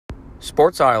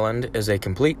Sports Island is a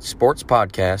complete sports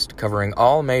podcast covering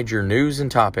all major news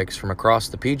and topics from across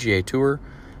the PGA Tour,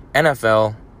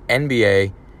 NFL,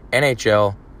 NBA,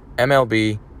 NHL,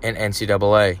 MLB, and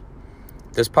NCAA.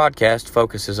 This podcast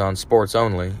focuses on sports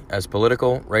only, as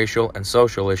political, racial, and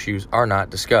social issues are not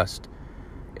discussed.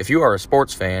 If you are a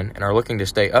sports fan and are looking to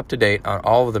stay up to date on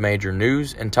all of the major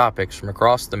news and topics from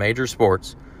across the major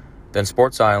sports, then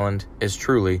Sports Island is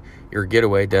truly your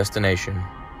getaway destination.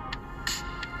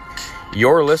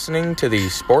 You're listening to the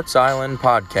Sports Island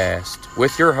Podcast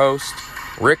with your host,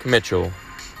 Rick Mitchell.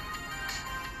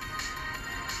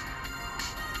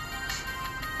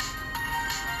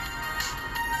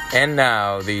 And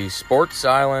now, the Sports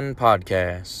Island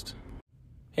Podcast.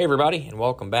 Hey everybody, and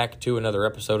welcome back to another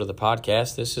episode of the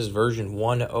podcast. This is version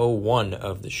 101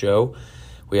 of the show.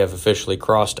 We have officially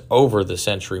crossed over the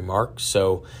century mark,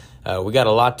 so we got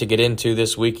a lot to get into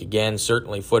this week again,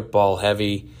 certainly football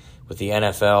heavy. With the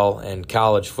NFL and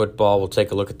college football, we'll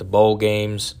take a look at the bowl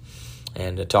games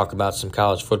and talk about some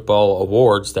college football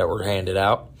awards that were handed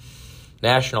out.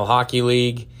 National Hockey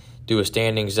League, do a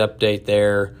standings update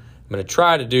there. I'm going to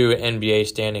try to do an NBA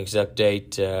standings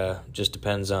update. Just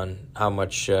depends on how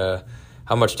much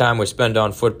time we spend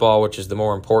on football, which is the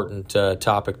more important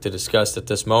topic to discuss at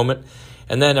this moment.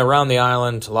 And then around the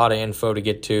island, a lot of info to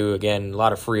get to. Again, a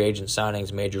lot of free agent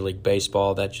signings, Major League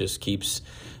Baseball. That just keeps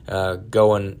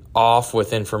going off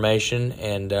with information,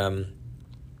 and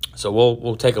so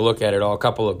we'll take a look at it all. A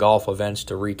couple of golf events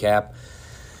to recap.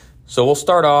 So we'll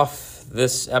start off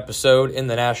this episode in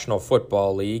the National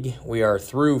Football League. We are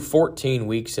through 14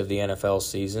 weeks of the NFL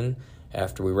season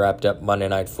after we wrapped up Monday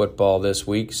Night Football this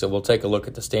week, so we'll take a look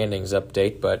at the standings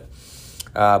update. But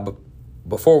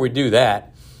before we do that,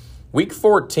 Week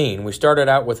 14, we started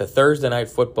out with a Thursday night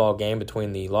football game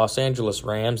between the Los Angeles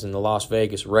Rams and the Las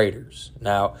Vegas Raiders.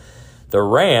 Now, the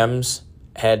Rams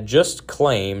had just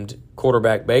claimed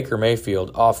quarterback Baker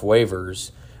Mayfield off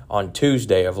waivers on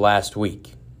Tuesday of last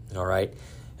week. All right,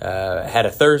 had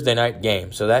a Thursday night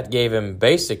game, so that gave him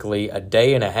basically a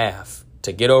day and a half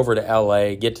to get over to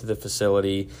L.A., get to the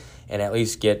facility, and at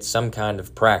least get some kind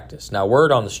of practice. Now,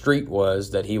 word on the street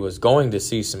was that he was going to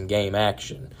see some game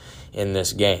action in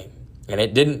this game. And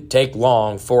it didn't take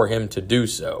long for him to do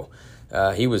so.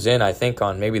 He was in, I think,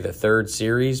 on maybe the third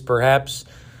series, perhaps,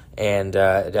 and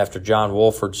after John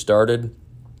Wolford started.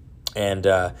 And,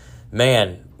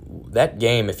 man, that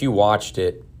game, if you watched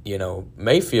it, you know,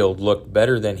 Mayfield looked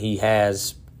better than he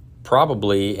has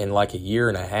probably in like a year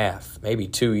and a half, maybe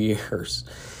 2 years.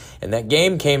 And that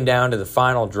game came down to the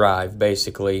final drive,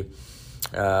 basically.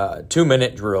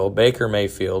 2-minute drill, Baker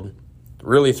Mayfield,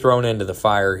 really thrown into the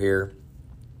fire here.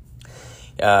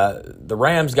 The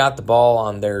Rams got the ball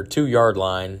on their 2-yard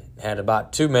line, had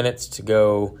about 2 minutes to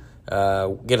go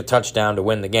get a touchdown to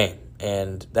win the game.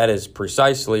 And that is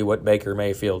precisely what Baker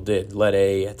Mayfield did. Led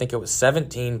I think it was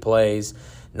 17 plays,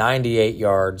 98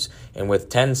 yards, and with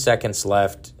 10 seconds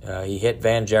left, he hit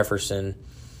Van Jefferson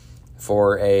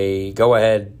for a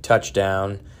go-ahead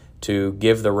touchdown to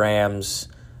give the Rams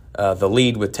the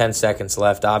lead with 10 seconds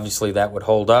left. Obviously, that would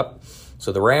hold up.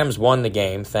 So the Rams won the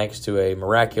game thanks to a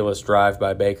miraculous drive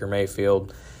by Baker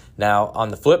Mayfield. Now, on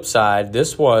the flip side,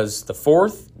 this was the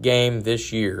fourth game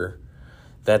this year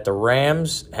that the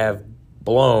Rams have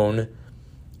blown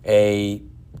a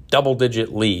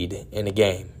double-digit lead in a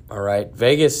game. All right,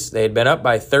 Vegas, they had been up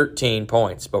by 13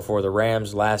 points before the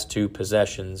Rams' last two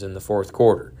possessions in the fourth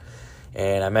quarter.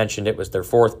 And I mentioned it was their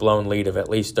fourth blown lead of at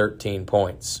least 13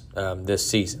 points this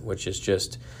season, which is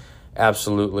just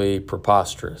absolutely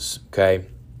preposterous, okay?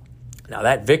 Now,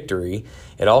 that victory,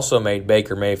 it also made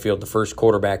Baker Mayfield the first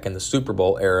quarterback in the Super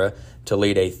Bowl era to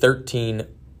lead a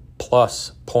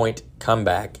 13-plus point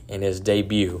comeback in his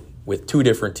debut with two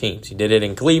different teams. He did it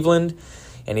in Cleveland,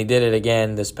 and he did it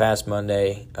again this past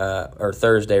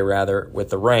Thursday, with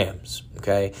the Rams,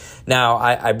 okay? Now,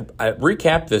 I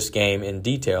recapped this game in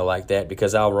detail like that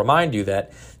because I'll remind you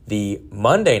that the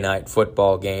Monday night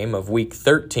football game of Week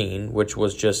 13, which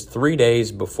was just 3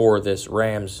 days before this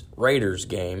Rams-Raiders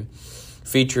game,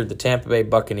 featured the Tampa Bay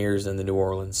Buccaneers and the New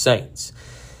Orleans Saints.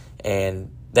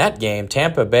 And that game,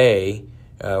 Tampa Bay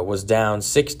was down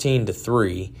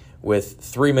 16-3 with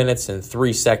 3 minutes and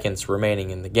 3 seconds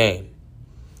remaining in the game.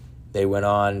 They went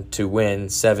on to win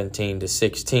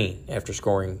 17-16 after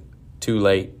scoring 2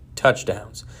 late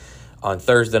touchdowns. On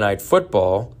Thursday Night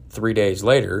Football, 3 days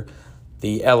later,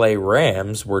 the LA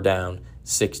Rams were down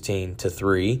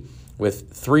 16-3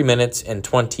 with 3 minutes and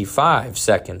 25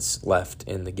 seconds left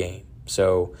in the game.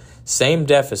 So same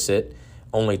deficit,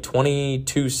 only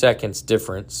 22 seconds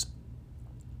difference.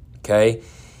 Okay,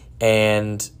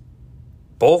 and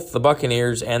both the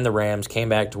Buccaneers and the Rams came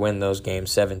back to win those games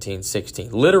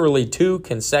 17-16. Literally 2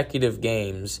 consecutive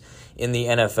games in the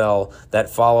NFL that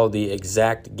follow the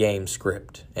exact game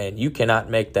script. And you cannot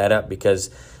make that up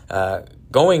because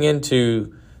going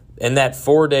into in that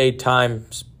 4-day time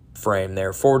frame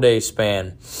there, 4-day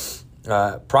span,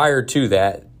 prior to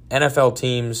that, NFL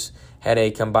teams had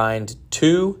a combined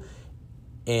 2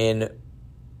 in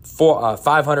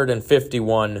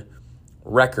 551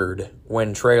 record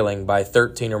when trailing by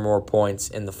 13 or more points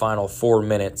in the final 4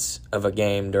 minutes of a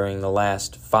game during the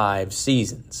last 5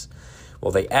 seasons.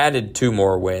 Well, they added 2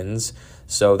 more wins,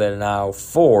 so they're now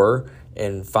 4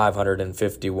 in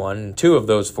 551. And 2 of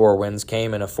those 4 wins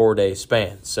came in a 4-day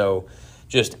span. So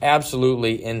just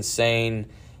absolutely insane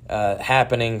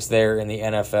happenings there in the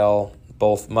NFL,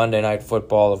 both Monday Night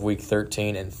Football of Week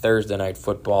 13 and Thursday Night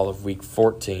Football of Week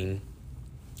 14.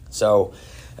 So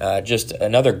just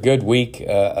another good week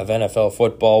of NFL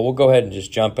football. We'll go ahead and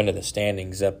just jump into the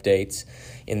standings updates.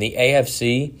 In the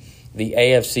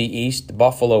AFC East, the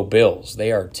Buffalo Bills,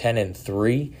 they are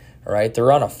 10-3. All right,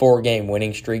 they're on a 4-game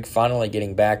winning streak, finally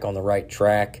getting back on the right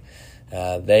track.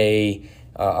 They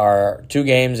are 2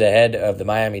 games ahead of the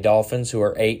Miami Dolphins, who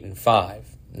are 8-5.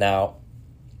 Now,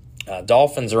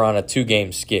 Dolphins are on a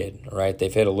 2-game skid. All right,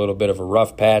 they've hit a little bit of a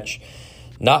rough patch,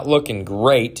 not looking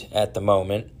great at the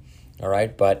moment. All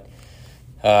right, but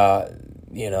that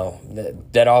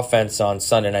offense on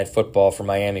Sunday Night Football for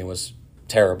Miami was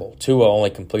terrible. Tua only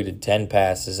completed 10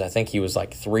 passes. I think he was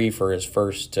like 3 for his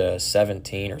first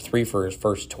 17 or 3 for his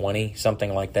first 20,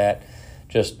 something like that.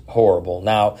 Just horrible.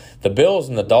 Now, the Bills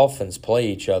and the Dolphins play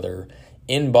each other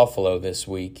in Buffalo this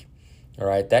week. All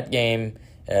right, that game,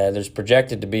 there's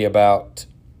projected to be about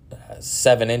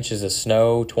 7 inches of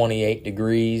snow, 28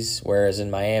 degrees, whereas in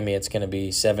Miami it's going to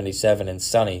be 77 and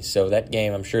sunny. So that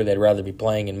game, I'm sure they'd rather be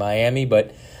playing in Miami,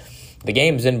 but the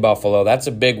game's in Buffalo. That's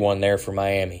a big one there for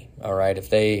Miami. All right, if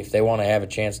they want to have a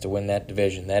chance to win that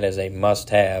division, that is a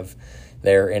must-have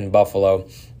there in Buffalo.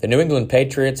 The New England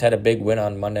Patriots had a big win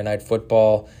on Monday Night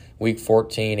Football, Week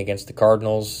 14 against the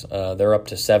Cardinals. They're up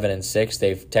to 7-6.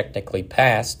 They've technically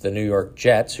passed the New York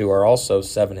Jets, who are also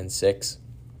 7-6.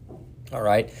 All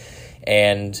right,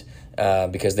 and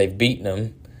because they've beaten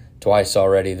them twice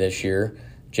already this year.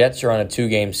 Jets are on a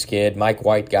 2-game skid. Mike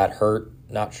White got hurt.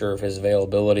 Not sure of his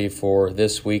availability for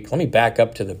this week. Let me back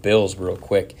up to the Bills real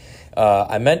quick.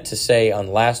 I meant to say on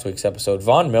last week's episode,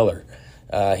 Von Miller,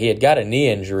 he had got a knee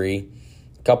injury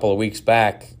a couple of weeks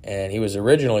back, and he was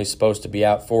originally supposed to be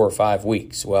out 4 or 5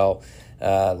 weeks. Well,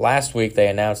 last week they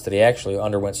announced that he actually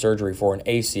underwent surgery for an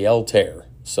ACL tear.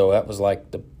 So that was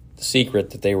like the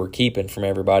secret that they were keeping from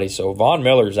everybody. So Von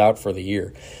Miller's out for the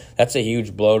year. That's a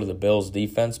huge blow to the Bills'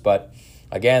 defense, but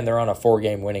again, they're on a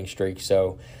 4-game winning streak,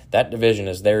 so that division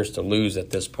is theirs to lose at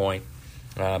this point.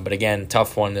 But again,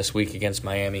 tough one this week against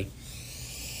Miami.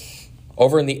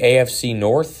 Over in the AFC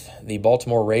North, the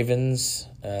Baltimore Ravens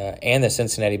and the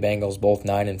Cincinnati Bengals, both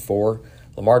 9-4.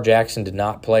 Lamar Jackson did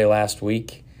not play last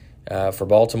week for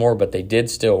Baltimore, but they did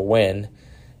still win,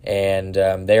 and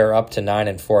they are up to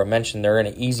 9-4. I mentioned they're in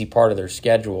an easy part of their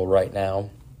schedule right now,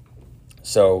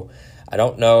 so I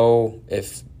don't know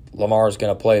if Lamar is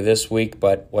going to play this week,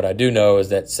 but what I do know is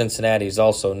that Cincinnati is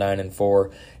also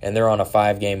 9-4, and they're on a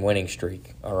 5-game winning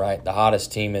streak. All right, the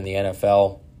hottest team in the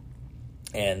NFL,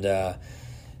 and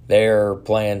they're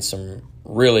playing some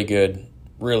really good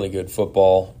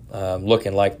football,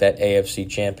 looking like that AFC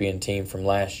champion team from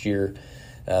last year.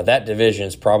 That division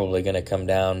is probably going to come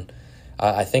down.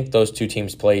 I think those 2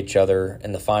 teams play each other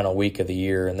in the final week of the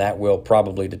year, and that will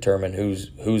probably determine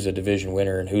who's a division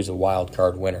winner and who's a wild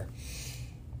card winner.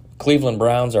 Cleveland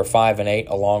Browns are 5-8,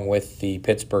 along with the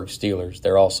Pittsburgh Steelers.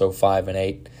 They're also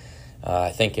 5-8.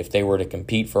 I think if they were to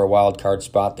compete for a wild card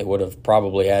spot, they would have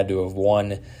probably had to have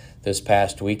won this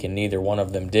past week, and neither one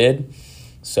of them did.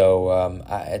 So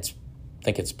I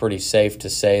think it's pretty safe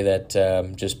to say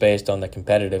that just based on the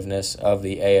competitiveness of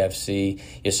the AFC,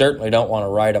 you certainly don't want to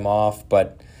write them off,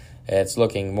 but it's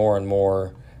looking more and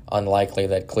more unlikely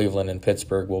that Cleveland and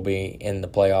Pittsburgh will be in the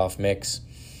playoff mix.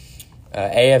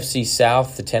 AFC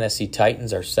South, the Tennessee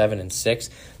Titans are 7-6.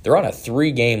 They're on a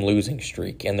 3-game losing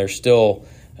streak, and they're still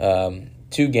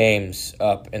 2 games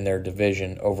up in their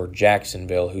division over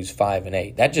Jacksonville, who's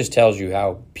 5-8. That just tells you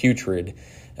how putrid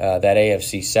that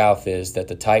AFC South is, that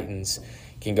the Titans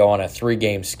can go on a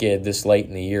 3-game skid this late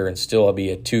in the year and still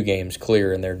be at 2 games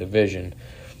clear in their division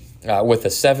with a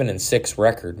 7-6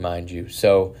 record, mind you.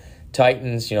 So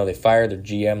Titans, they fired their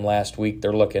GM last week.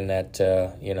 They're looking at,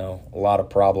 a lot of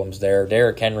problems there.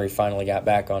 Derrick Henry finally got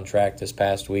back on track this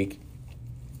past week,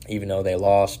 even though they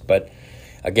lost. But,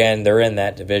 again, they're in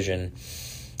that division.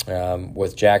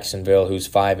 with Jacksonville, who's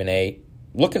 5-8,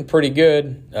 looking pretty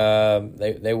good.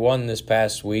 They won this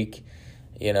past week.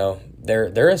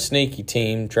 They're a sneaky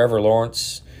team. Trevor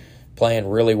Lawrence playing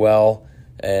really well.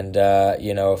 And,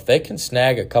 if they can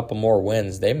snag a couple more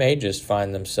wins, they may just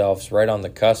find themselves right on the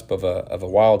cusp of a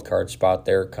wild card spot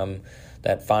there come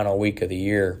that final week of the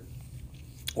year,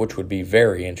 which would be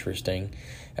very interesting.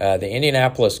 The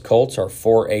Indianapolis Colts are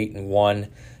 4-8-1.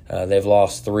 They've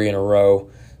lost 3 in a row,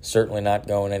 certainly not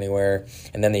going anywhere.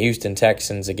 And then the Houston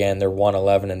Texans, again, they're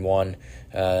 1-11-1,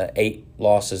 8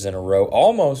 losses in a row.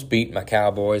 Almost beat my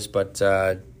Cowboys, but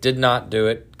did not do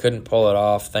it. Couldn't pull it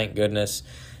off, thank goodness.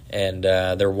 And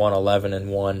they're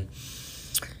 1-11-1.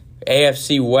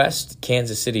 AFC West,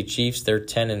 Kansas City Chiefs, they're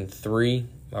 10-3.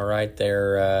 All right,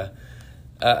 they're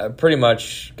pretty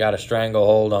much got a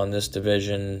stranglehold on this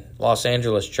division. Los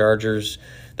Angeles Chargers,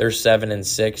 they're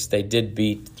 7-6. They did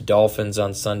beat the Dolphins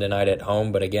on Sunday night at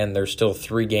home, but again, they're still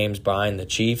 3 games behind the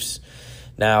Chiefs.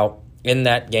 Now, in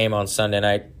that game on Sunday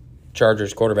night,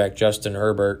 Chargers quarterback Justin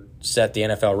Herbert set the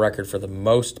NFL record for the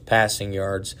most passing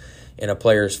yards in a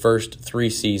player's first 3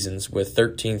 seasons with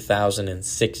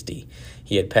 13,060.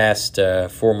 He had passed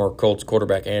former Colts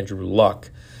quarterback Andrew Luck,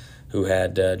 who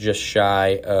had just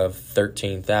shy of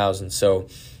 13,000. So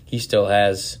he still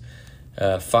has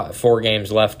 4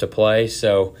 games left to play,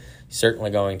 so he's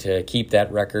certainly going to keep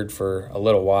that record for a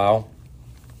little while.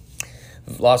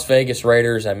 Las Vegas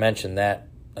Raiders, I mentioned that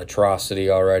atrocity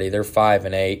already. They're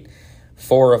 5-8.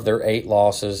 4 of their 8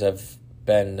 losses have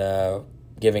been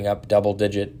giving up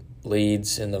double-digit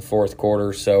leads in the fourth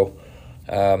quarter. So,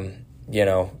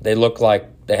 they look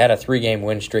like they had a 3-game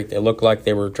win streak. They look like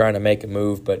they were trying to make a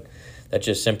move, but that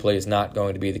just simply is not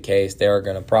going to be the case. They are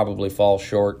going to probably fall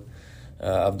short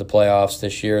of the playoffs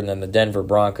this year. And then the Denver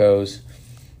Broncos,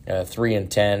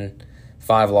 3-10,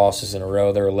 5 losses in a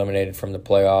row. They're eliminated from the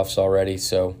playoffs already.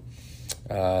 So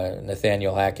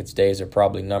Nathaniel Hackett's days are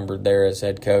probably numbered there as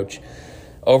head coach.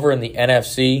 Over in the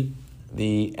NFC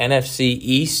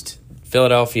East,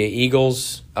 Philadelphia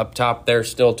Eagles up top there,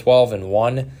 still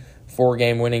 12-1,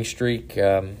 4-game winning streak.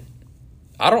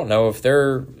 I don't know if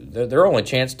their only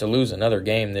chance to lose another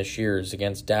game this year is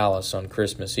against Dallas on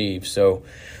Christmas Eve. So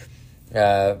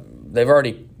they're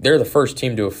the first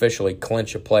team to officially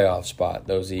clinch a playoff spot,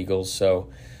 those Eagles.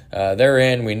 So they're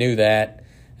in. We knew that.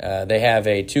 They have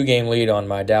a 2-game lead on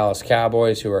my Dallas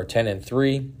Cowboys, who are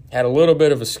 10-3. Had a little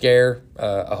bit of a scare,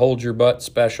 a hold your butt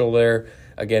special there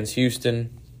against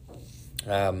Houston.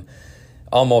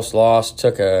 Almost lost.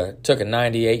 Took a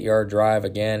 98-yard drive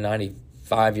again,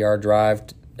 95-yard drive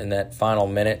in that final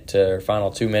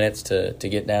 2 minutes to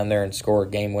get down there and score a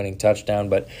game-winning touchdown.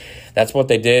 But that's what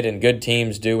they did, and good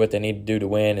teams do what they need to do to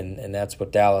win, and that's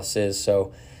what Dallas is.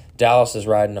 So Dallas is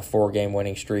riding a 4-game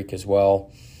winning streak as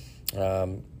well.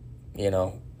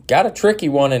 Got a tricky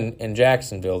one in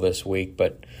Jacksonville this week,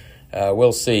 but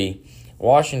we'll see.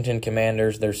 Washington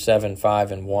Commanders, they're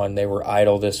 7-5-1. They were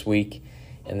idle this week.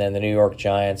 And then the New York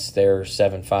Giants, they're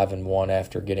 7-5-1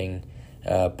 after getting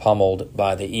pummeled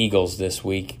by the Eagles this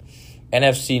week.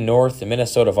 NFC North, the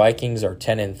Minnesota Vikings are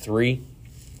 10-3.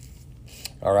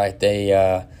 All right, they,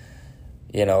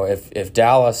 if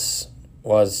Dallas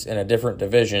was in a different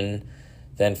division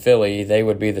than Philly, they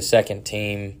would be the second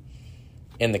team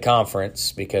in the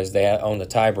conference because they own the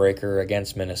tiebreaker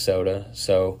against Minnesota.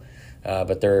 So,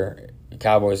 but they're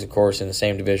Cowboys, of course, in the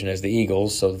same division as the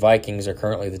Eagles. So the Vikings are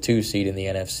currently the 2 seed in the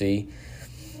NFC.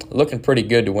 Looking pretty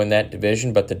good to win that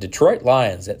division. But the Detroit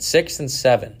Lions at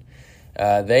 6-7,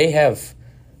 they have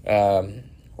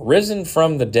risen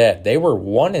from the dead. They were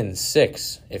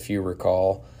 1-6, if you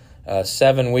recall,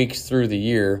 7 weeks through the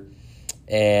year.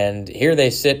 And here they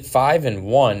sit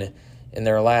 5-1 in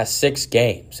their last 6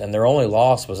 games. And their only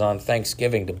loss was on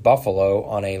Thanksgiving to Buffalo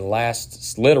on a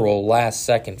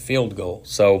last-second field goal.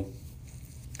 So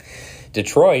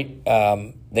Detroit,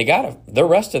 the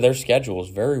rest of their schedule is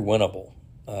very winnable.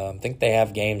 I think they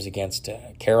have games against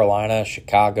Carolina,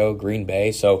 Chicago, Green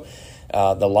Bay. So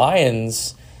the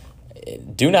Lions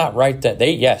do not write that.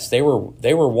 They were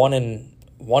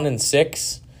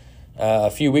 1-6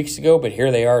 a few weeks ago, but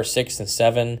here they are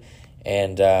 6-7,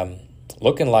 and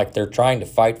looking like they're trying to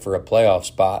fight for a playoff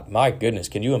spot. My goodness,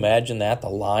 can you imagine that? The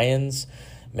Lions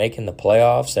making the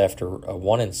playoffs after a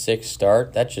 1-6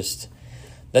 start? That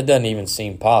doesn't even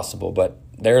seem possible, but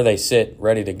there they sit,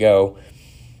 ready to go.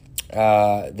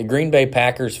 The Green Bay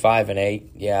Packers, 5-8.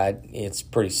 Yeah, it's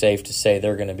pretty safe to say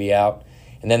they're going to be out.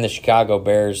 And then the Chicago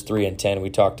Bears, 3-10.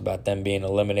 We talked about them being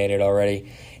eliminated already.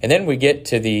 And then we get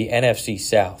to the NFC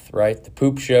South, right? The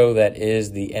poop show that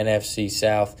is the NFC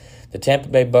South. The Tampa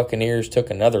Bay Buccaneers took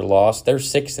another loss. They're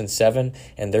 6-7,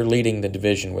 and they're leading the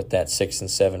division with that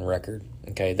 6-7 record.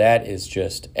 Okay, that is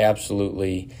just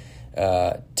absolutely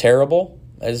terrible,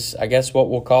 is I guess what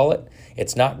we'll call it.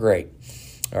 It's not great.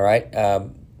 All right.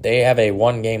 They have a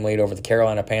 1-game lead over the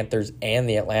Carolina Panthers and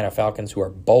the Atlanta Falcons, who are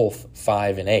both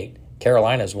 5-8.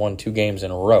 Carolina's won 2 games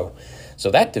in a row. So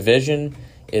that division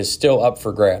is still up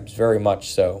for grabs, very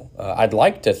much so. I'd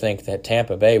like to think that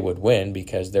Tampa Bay would win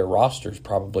because their roster is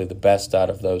probably the best out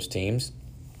of those teams.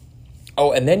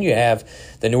 Oh, and then you have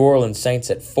the New Orleans Saints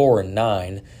at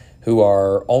 4-9, who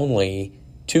are only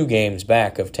 2 games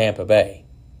back of Tampa Bay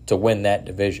to win that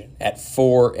division at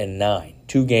 4-9,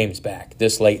 2 games back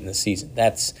this late in the season.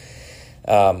 That's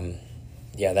not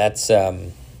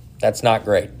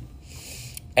great.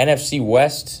 NFC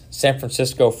West, San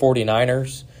Francisco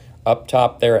 49ers up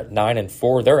top there at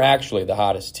 9-4. They're actually the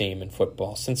hottest team in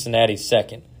football. Cincinnati's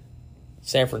second.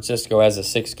 San Francisco has a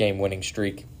 6-game winning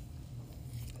streak.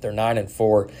 They're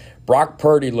 9-4. Brock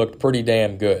Purdy looked pretty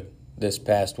damn good this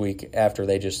past week after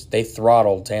they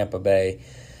throttled Tampa Bay.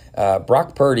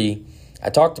 Brock Purdy, I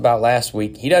talked about last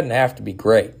week, he doesn't have to be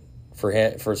great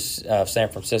for San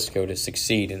Francisco to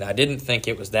succeed, and I didn't think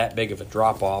it was that big of a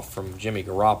drop-off from Jimmy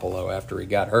Garoppolo after he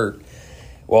got hurt.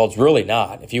 Well, it's really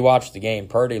not. If you watch the game,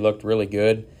 Purdy looked really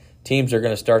good. Teams are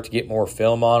going to start to get more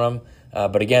film on him.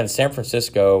 But again, San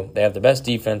Francisco, they have the best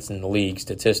defense in the league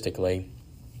statistically,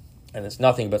 and it's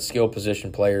nothing but skill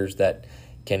position players that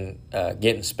can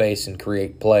get in space and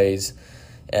create plays.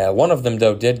 One of them,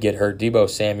 though, did get hurt. Deebo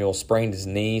Samuel sprained his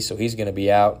knee, so he's going to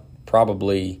be out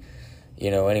probably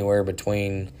anywhere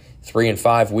between 3 and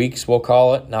 5 weeks, we'll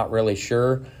call it. Not really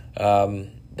sure.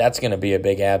 That's going to be a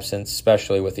big absence,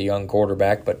 especially with a young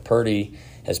quarterback. But Purdy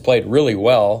has played really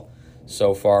well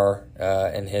so far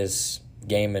in his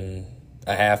game and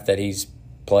a half that he's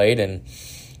played. And,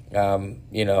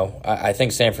 I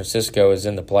think San Francisco is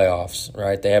in the playoffs,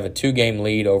 right? They have a 2-game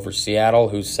lead over Seattle,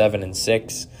 who's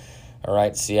 7-6. All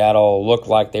right, Seattle looked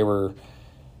like they were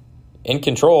in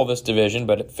control of this division,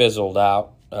 but it fizzled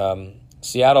out.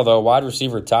 Seattle, though, wide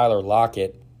receiver Tyler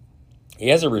Lockett, he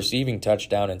has a receiving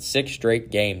touchdown in 6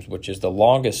 straight games, which is the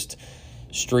longest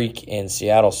streak in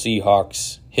Seattle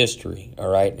Seahawks history, all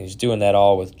right? And he's doing that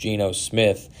all with Geno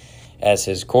Smith as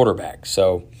his quarterback.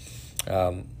 So,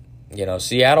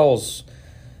 Seattle's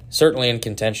certainly in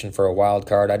contention for a wild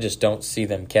card. I just don't see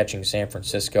them catching San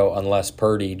Francisco unless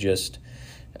Purdy just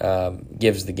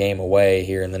gives the game away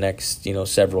here in the next,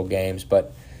 several games.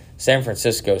 But San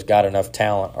Francisco's got enough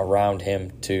talent around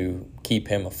him to keep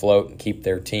him afloat and keep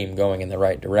their team going in the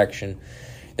right direction.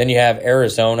 Then you have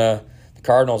Arizona. The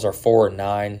Cardinals are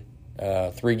 4-9,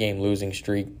 3-game losing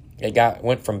streak. It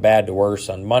went from bad to worse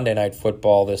on Monday Night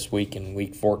Football this week in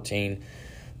Week 14.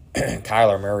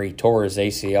 Kyler Murray tore his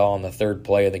ACL on the 3rd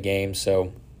play of the game,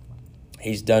 so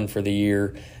he's done for the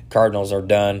year. Cardinals are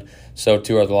done. So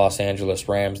too are the Los Angeles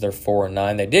Rams. They're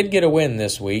 4-9. They did get a win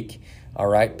this week, all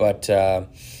right, but they're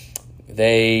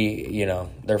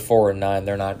 4-9.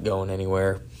 They're not going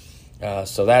anywhere.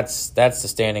 So that's the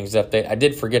standings update. I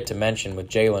did forget to mention with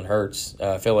Jalen Hurts,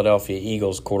 Philadelphia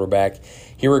Eagles quarterback,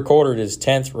 he recorded his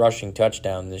 10th rushing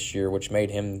touchdown this year, which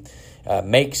makes him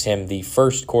the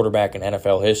first quarterback in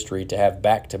NFL history to have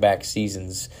back-to-back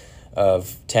seasons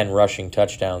of 10 rushing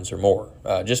touchdowns or more.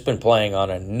 Just been playing on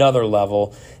another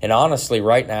level. And honestly,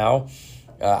 right now,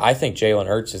 I think Jalen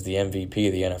Hurts is the MVP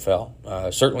of the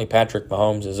NFL. Certainly Patrick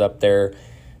Mahomes is up there.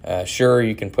 Sure,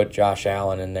 you can put Josh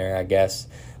Allen in there, I guess.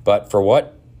 But for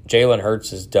what Jalen Hurts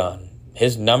has done,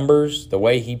 his numbers, the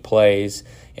way he plays,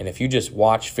 and if you just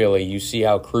watch Philly, you see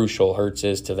how crucial Hurts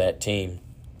is to that team.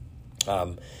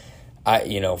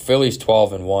 Philly's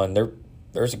 12-1.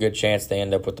 There's a good chance they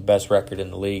end up with the best record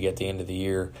in the league at the end of the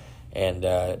year, and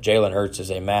Jalen Hurts is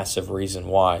a massive reason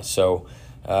why. So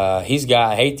I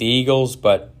hate the Eagles,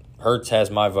 but Hurts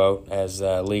has my vote as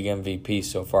league MVP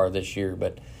so far this year.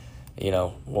 But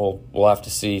we'll have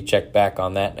to check back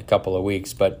on that in a couple of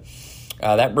weeks. But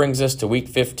that brings us to Week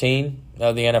 15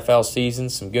 of the NFL season.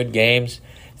 Some good games.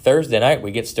 Thursday night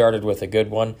we get started with a good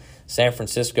one. San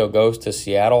Francisco goes to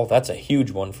Seattle. That's a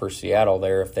huge one for Seattle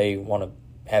there if they want to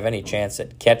have any chance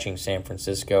at catching San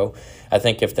Francisco. I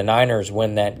think if the Niners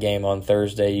win that game on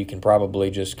Thursday, you can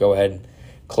probably just go ahead and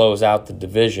close out the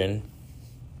division.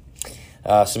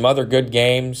 Some other good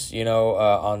games, this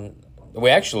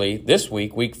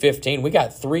week, Week 15, we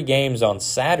got 3 games on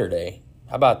Saturday.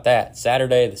 How about that?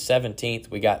 Saturday the 17th,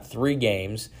 we got 3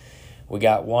 games. We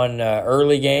got one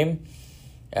early game,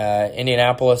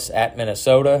 Indianapolis at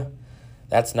Minnesota.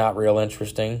 That's not real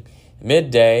interesting.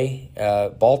 Midday,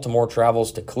 Baltimore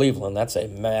travels to Cleveland. That's a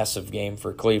massive game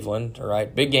for Cleveland, all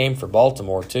right? Big game for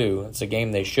Baltimore, too. It's a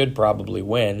game they should probably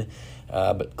win,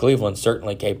 but Cleveland's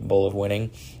certainly capable of winning.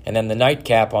 And then the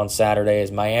nightcap on Saturday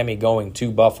is Miami going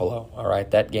to Buffalo, all right?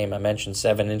 That game I mentioned,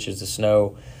 7 inches of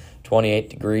snow, 28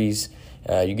 degrees.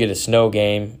 You get a snow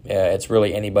game. It's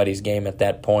really anybody's game at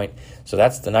that point. So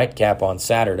that's the nightcap on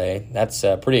Saturday. That's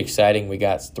pretty exciting. We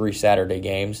got 3 Saturday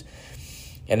games.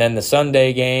 And then the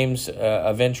Sunday games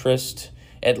of interest,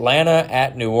 Atlanta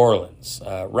at New Orleans.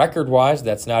 Record-wise,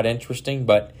 that's not interesting,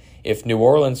 but if New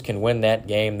Orleans can win that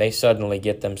game, they suddenly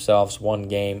get themselves 1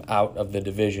 game out of the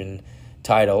division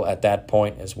title at that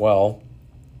point as well.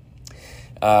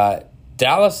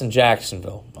 Dallas and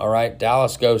Jacksonville, all right?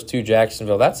 Dallas goes to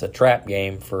Jacksonville. That's a trap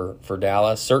game for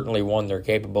Dallas, certainly one they're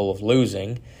capable of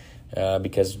losing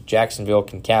because Jacksonville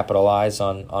can capitalize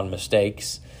on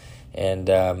mistakes and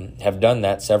have done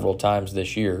that several times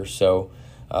this year. So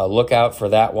look out for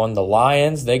that one. The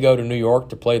Lions, they go to New York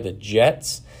to play the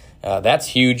Jets. That's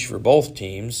huge for both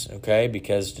teams, okay,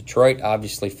 because Detroit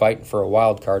obviously fighting for a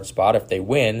wild card spot. If they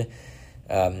win,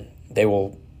 they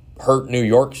will hurt New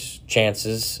York's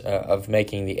chances of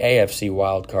making the AFC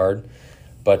wild card,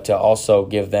 but also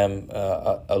give them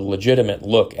a legitimate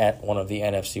look at one of the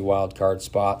NFC wild card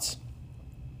spots.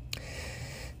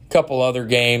 Couple other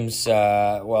games,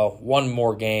 one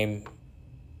more game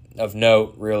of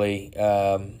note, really.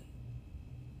 A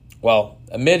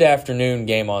mid-afternoon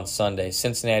game on Sunday.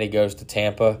 Cincinnati goes to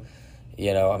Tampa.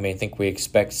 I think we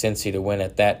expect Cincy to win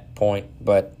at that point,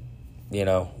 but,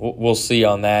 we'll see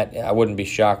on that. I wouldn't be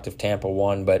shocked if Tampa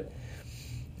won, but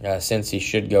Cincy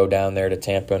should go down there to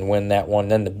Tampa and win that one.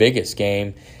 Then the biggest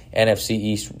game, NFC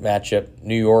East matchup,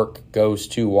 New York goes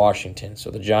to Washington.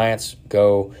 So the Giants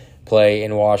go play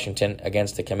in Washington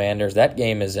against the Commanders. That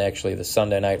game is actually the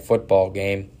Sunday night football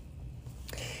game.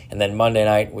 And then Monday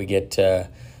night we get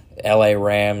L.A.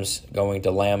 Rams going to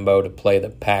Lambeau to play the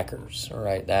Packers. All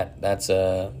right, that's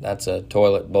a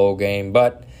toilet bowl game,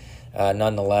 but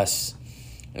nonetheless,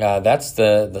 that's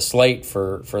the slate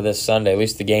for this Sunday. At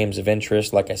least the games of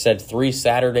interest. Like I said, 3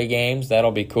 Saturday games.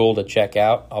 That'll be cool to check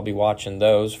out. I'll be watching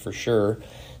those for sure,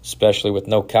 especially with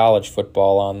no college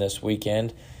football on this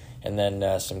weekend. And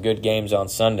then some good games on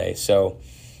Sunday. So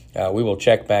we will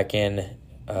check back in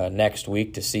next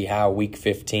week to see how Week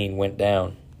 15 went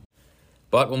down.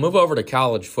 But we'll move over to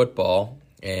college football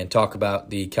and talk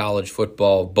about the college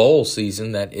football bowl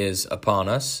season that is upon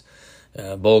us.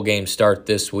 Bowl games start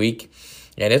this week,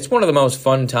 and it's one of the most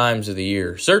fun times of the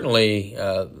year. Certainly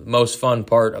most fun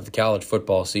part of the college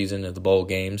football season of the bowl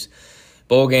games.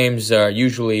 Bowl games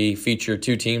usually feature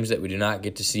 2 teams that we do not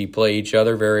get to see play each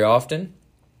other very often.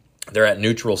 They're at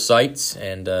neutral sites,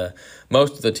 and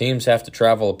most of the teams have to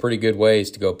travel a pretty good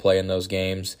ways to go play in those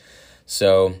games.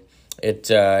 So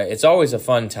it's always a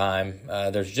fun time.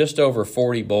 There's just over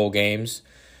 40 bowl games.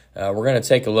 We're going to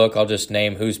take a look. I'll just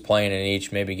name who's playing in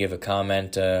each, maybe give a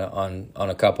comment on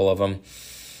a couple of them.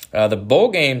 The bowl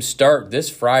games start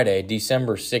this Friday,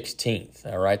 December 16th.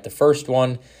 All right, the first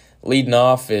one leading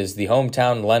off is the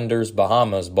Hometown Lenders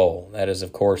Bahamas Bowl. That is,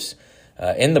 of course,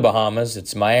 in the Bahamas.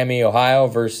 It's Miami, Ohio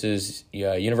versus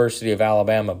University of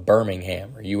Alabama,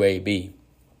 Birmingham, or UAB.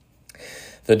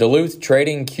 The Duluth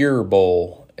Trading Cure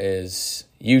Bowl is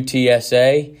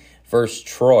UTSA versus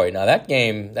Troy. Now, that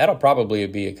game, that'll probably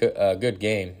be a good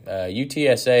game.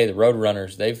 UTSA, the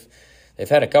Roadrunners, they've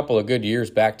had a couple of good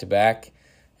years back-to-back,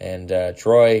 and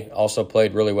Troy also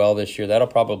played really well this year. That'll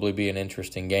probably be an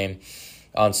interesting game.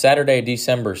 On Saturday,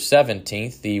 December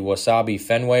 17th, the Wasabi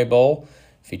Fenway Bowl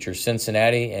features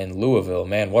Cincinnati and Louisville.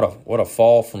 Man, what a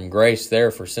fall from grace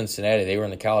there for Cincinnati. They were in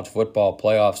the college football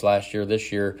playoffs last year.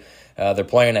 This year, they're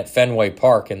playing at Fenway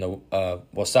Park in the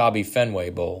Wasabi Fenway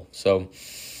Bowl. So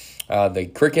the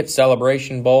Cricket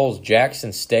Celebration Bowl is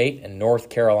Jackson State and North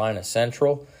Carolina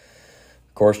Central.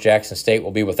 Of course, Jackson State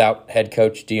will be without head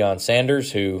coach Deion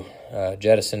Sanders, who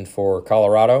jettisoned for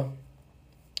Colorado.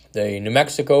 The New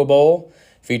Mexico Bowl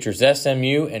features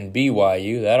SMU and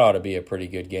BYU. That ought to be a pretty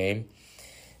good game.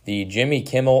 The Jimmy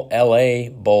Kimmel LA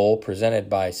Bowl,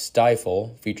 presented by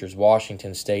Stifel, features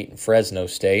Washington State and Fresno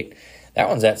State. That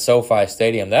one's at SoFi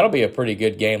Stadium. That'll be a pretty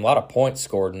good game. A lot of points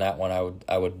scored in that one,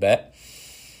 I would bet.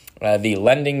 The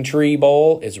Lending Tree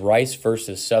Bowl is Rice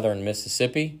versus Southern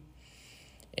Mississippi.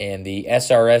 And the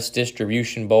SRS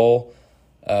Distribution Bowl,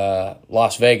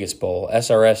 Las Vegas Bowl.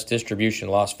 SRS Distribution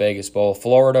Las Vegas Bowl,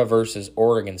 Florida versus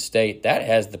Oregon State. That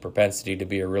has the propensity to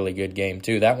be a really good game,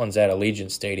 too. That one's at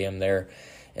Allegiant Stadium there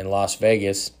in Las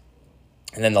Vegas.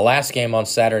 And then the last game on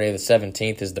Saturday the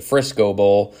 17th is the Frisco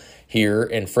Bowl here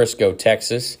in Frisco,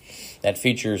 Texas. That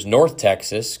features North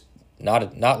Texas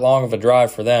not long of a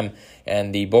drive for them,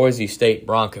 and the Boise State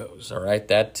Broncos. All right,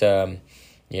 that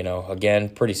again,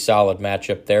 pretty solid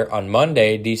matchup there. On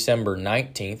Monday, December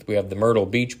 19th, we have the Myrtle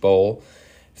Beach Bowl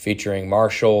featuring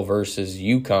Marshall versus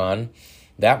UConn.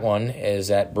 That one is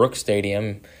at Brooks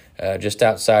Stadium, just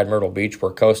outside Myrtle Beach,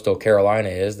 where Coastal Carolina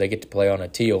is. They get to play on a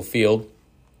teal field.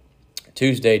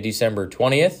 Tuesday, December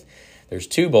 20th, there's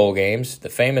two bowl games. The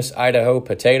famous Idaho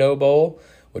Potato Bowl,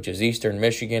 which is Eastern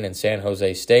Michigan and San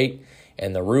Jose State,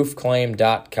 and the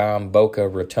RoofClaim.com Boca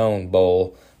Raton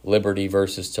Bowl, Liberty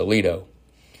versus Toledo.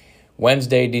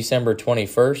 Wednesday, December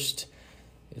 21st,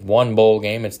 one bowl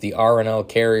game. It's the R+L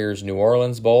Carriers New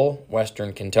Orleans Bowl,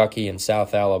 Western Kentucky and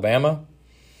South Alabama.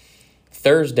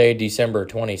 Thursday, December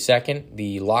 22nd,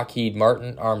 the Lockheed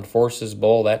Martin Armed Forces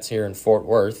Bowl. That's here in Fort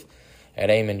Worth at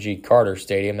Amon G. Carter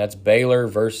Stadium. That's Baylor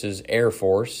versus Air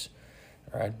Force.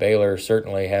 All right, Baylor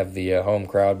certainly have the home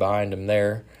crowd behind them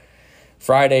there.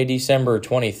 Friday, December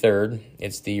 23rd,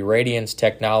 it's the Radiance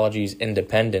Technologies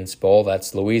Independence Bowl.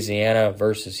 That's Louisiana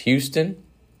versus Houston.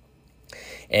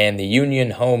 And the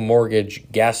Union Home Mortgage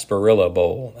Gasparilla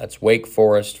Bowl. That's Wake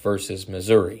Forest versus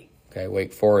Missouri. Okay,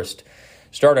 Wake Forest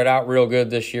started out real good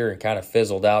this year and kind of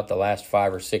fizzled out the last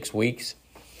 5 or 6 weeks.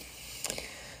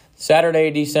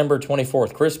 Saturday, December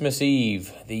 24th, Christmas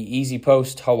Eve, the Easy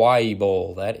Post Hawaii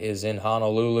Bowl. That is in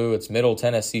Honolulu. It's Middle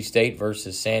Tennessee State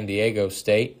versus San Diego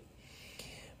State.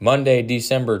 Monday,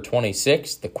 December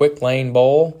 26th, the Quick Lane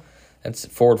Bowl. That's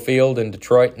at Ford Field in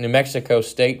Detroit. New Mexico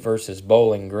State versus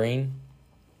Bowling Green.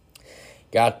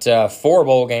 Got 4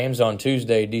 bowl games on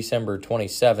Tuesday, December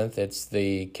 27th. It's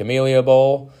the Camellia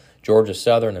Bowl, Georgia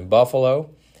Southern and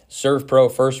Buffalo.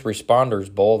 ServPro First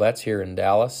Responders Bowl, that's here in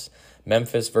Dallas.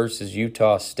 Memphis versus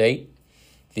Utah State.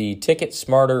 The Ticket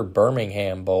Smarter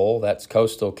Birmingham Bowl, that's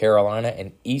Coastal Carolina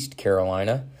and East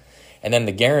Carolina. And then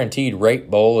the Guaranteed Rate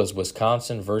Bowl is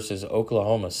Wisconsin versus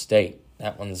Oklahoma State.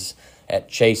 That one's at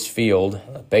Chase Field,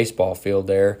 a baseball field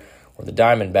there, where the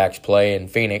Diamondbacks play in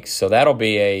Phoenix. So that'll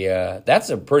be that's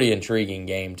a pretty intriguing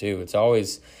game too. It's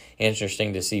always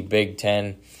interesting to see Big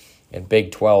Ten and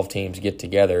Big 12 teams get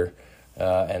together,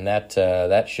 and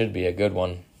that should be a good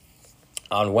one.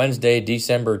 On Wednesday,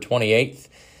 December 28th,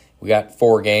 we got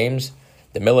 4 games.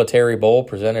 The Military Bowl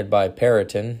presented by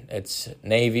Periton. It's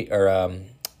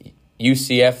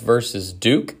UCF versus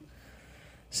Duke,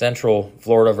 Central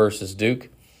Florida versus Duke.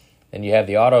 Then you have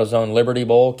the AutoZone Liberty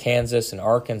Bowl, Kansas and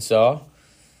Arkansas.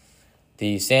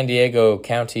 The San Diego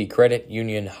County Credit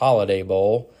Union Holiday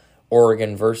Bowl,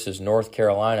 Oregon versus North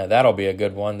Carolina. That'll be a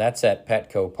good one. That's at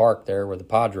Petco Park there where the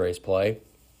Padres play.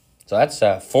 So that's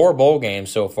 4 bowl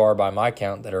games so far by my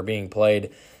count that are being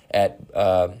played at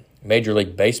Major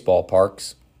League Baseball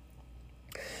parks.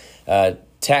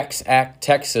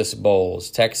 Texas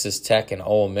Bowls, Texas Tech and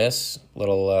Ole Miss.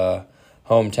 Little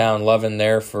hometown loving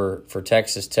there for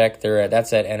Texas Tech.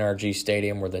 That's at NRG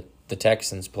Stadium where the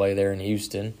Texans play there in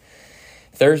Houston.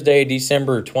 Thursday,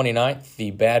 December 29th,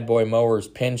 the Bad Boy Mowers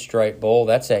Pinstripe Bowl.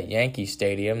 That's at Yankee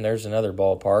Stadium. There's another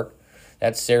ballpark.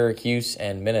 That's Syracuse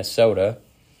and Minnesota.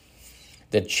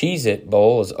 The Cheez-It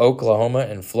Bowl is Oklahoma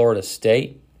and Florida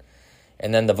State.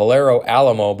 And then the Valero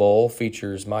Alamo Bowl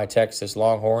features my Texas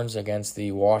Longhorns against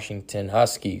the Washington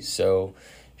Huskies. So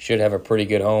should have a pretty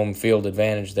good home field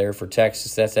advantage there for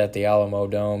Texas. That's at the Alamo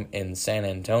Dome in San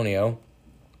Antonio.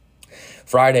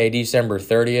 Friday, December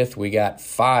 30th, we got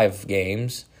 5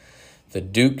 games. The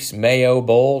Duke's Mayo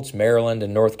Bowl, it's Maryland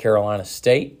and North Carolina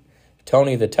State.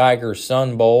 Tony the Tiger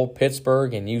Sun Bowl,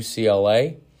 Pittsburgh and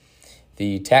UCLA.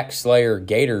 The Tax Slayer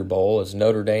Gator Bowl is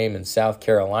Notre Dame and South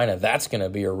Carolina. That's going to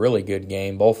be a really good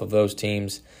game. Both of those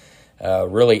teams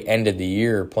really ended the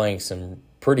year playing some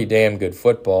pretty damn good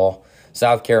football.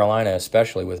 South Carolina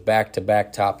especially with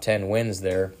back-to-back top 10 wins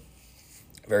there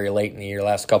very late in the year,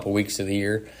 last couple weeks of the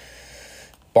year.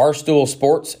 Barstool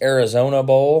Sports Arizona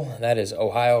Bowl, that is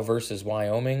Ohio versus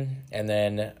Wyoming. And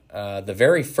then the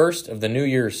very first of the New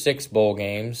Year's 6 bowl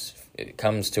games, it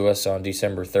comes to us on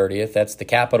December 30th. That's the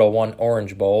Capital One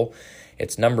Orange Bowl.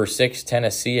 It's number 6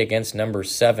 Tennessee against number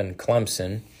 7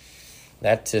 Clemson.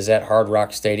 That is at Hard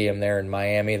Rock Stadium there in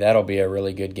Miami. That'll be a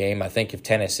really good game. I think if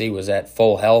Tennessee was at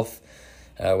full health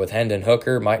with Hendon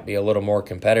Hooker, might be a little more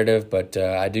competitive, but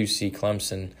I do see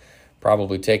Clemson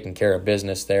probably taking care of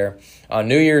business there. On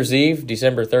New Year's Eve,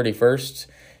 December 31st,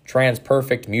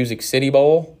 TransPerfect Music City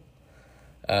Bowl.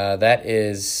 That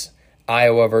is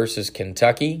Iowa versus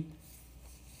Kentucky.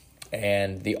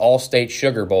 And the All-State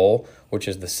Sugar Bowl, which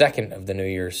is the second of the New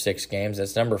Year's 6 games.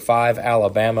 That's number 5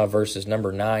 Alabama versus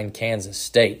number 9 Kansas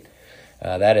State.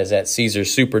 That is at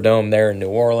Caesars Superdome there in New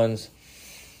Orleans.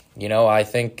 You know, I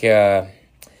think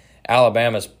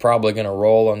Alabama's probably going to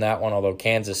roll on that one, although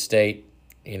Kansas State,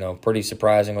 pretty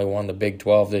surprisingly won the Big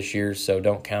 12 this year, so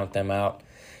don't count them out.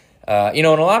 And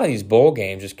a lot of these bowl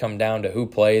games just come down to who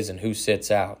plays and who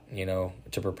sits out,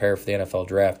 to prepare for the NFL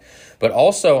draft. But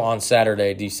also on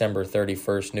Saturday, December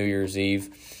 31st, New Year's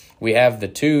Eve, we have the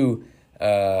two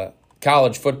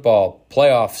college football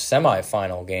playoff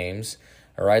semifinal games.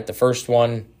 All right, the first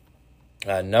one,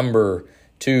 number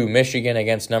 2 Michigan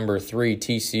against number 3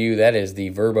 TCU. That is the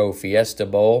Verbo Fiesta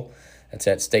Bowl. That's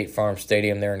at State Farm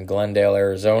Stadium there in Glendale,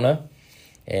 Arizona.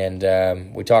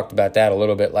 And we talked about that a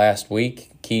little bit last week.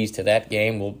 Keys to that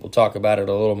game, we'll talk about it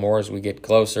a little more as we get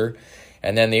closer.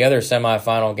 And then the other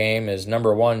semifinal game is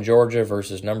number 1 Georgia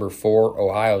versus number 4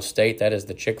 Ohio State. That is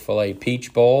the Chick-fil-A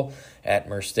Peach Bowl at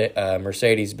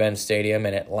Mercedes-Benz Stadium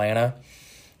in Atlanta.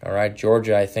 All right,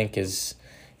 Georgia, I think, if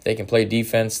they can play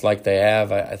defense like they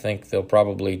have, I think they'll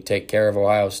probably take care of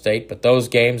Ohio State. But those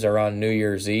games are on New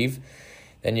Year's Eve.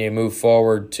 Then you move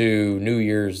forward to New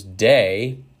Year's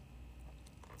Day,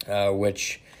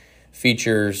 which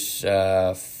features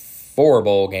 4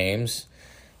 bowl games.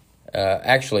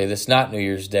 Actually, this is not New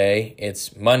Year's Day.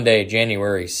 It's Monday,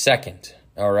 January 2nd.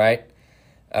 All right.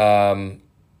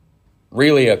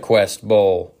 Really a Quest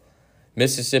Bowl.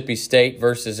 Mississippi State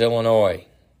versus Illinois.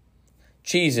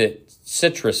 Cheez-It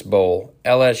Citrus Bowl.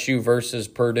 LSU versus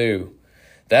Purdue.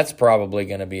 That's probably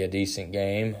going to be a decent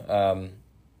game.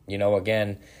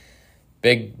 Again,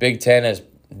 Big Ten has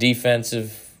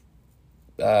defensive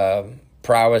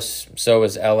prowess. So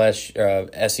is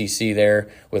SEC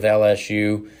there with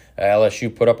LSU.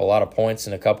 LSU put up a lot of points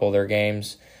in a couple of their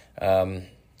games.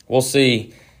 We'll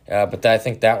see, but I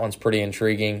think that one's pretty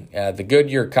intriguing. The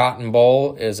Goodyear Cotton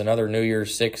Bowl is another New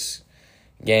Year's 6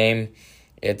 game.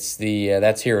 It's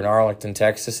that's here in Arlington,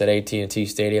 Texas at AT&T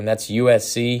Stadium. That's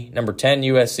USC, number 10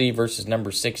 USC versus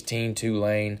number 16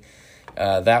 Tulane.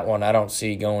 That one I don't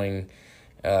see going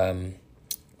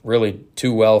really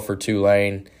too well for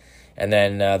Tulane. And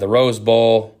then the Rose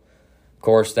Bowl, of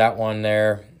course, that one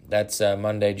there. That's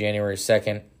Monday, January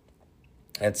 2nd.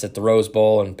 That's at the Rose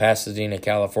Bowl in Pasadena,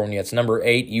 California. It's number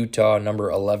 8 Utah, number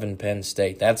 11 Penn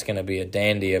State. That's going to be a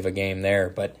dandy of a game there.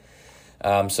 But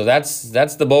so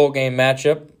that's the bowl game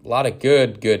matchup. A lot of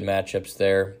good matchups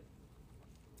there.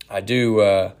 I do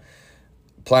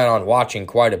plan on watching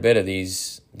quite a bit of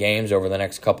these games over the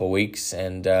next couple weeks.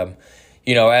 And,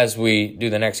 as we do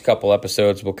the next couple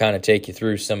episodes, we'll kind of take you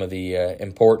through some of the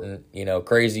important,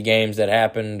 crazy games that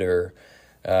happened or,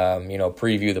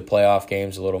 preview the playoff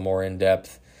games a little more in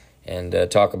depth and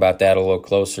talk about that a little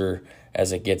closer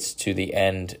as it gets to the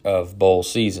end of bowl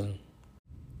season.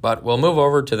 But we'll move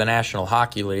over to the National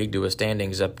Hockey League, do a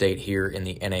standings update here in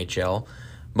the NHL.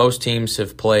 Most teams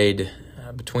have played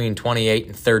between 28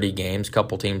 and 30 games. A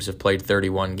couple teams have played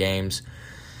 31 games.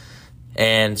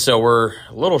 And so we're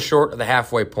a little short of the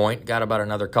halfway point. Got about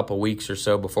another couple weeks or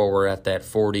so before we're at that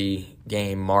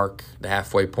 40-game mark, the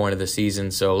halfway point of the season.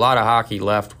 So a lot of hockey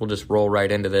left. We'll just roll right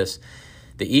into this.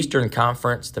 The Eastern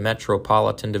Conference, the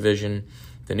Metropolitan Division,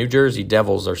 the New Jersey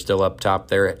Devils are still up top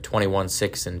there at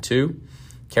 21-6-2.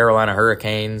 Carolina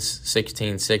Hurricanes,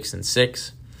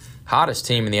 16-6-6. Hottest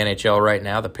team in the NHL right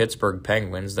now, the Pittsburgh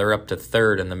Penguins. They're up to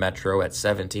third in the Metro at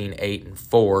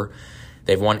 17-8-4.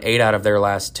 They've won 8 out of their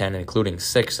last 10, including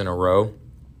 6 in a row.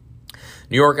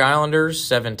 New York Islanders,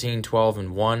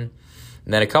 17-12-1. And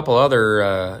then a couple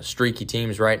other streaky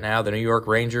teams right now. The New York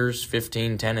Rangers,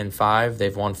 15-10-5.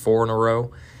 They've won 4 in a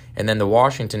row. And then the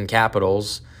Washington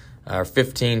Capitals are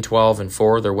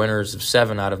 15-12-4. They're winners of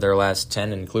 7 out of their last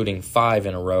 10, including 5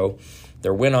 in a row.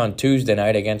 Their win on Tuesday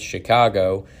night against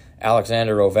Chicago,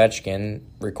 Alexander Ovechkin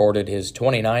recorded his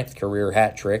 29th career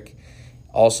hat trick.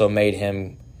 Also made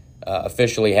him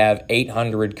officially have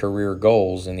 800 career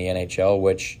goals in the NHL,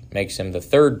 which makes him the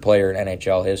third player in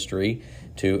NHL history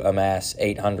to amass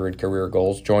 800 career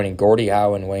goals, joining Gordie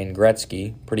Howe and Wayne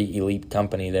Gretzky. Pretty elite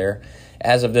company there.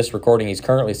 As of this recording, he's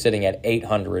currently sitting at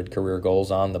 800 career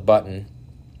goals on the button.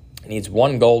 He needs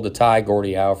 1 goal to tie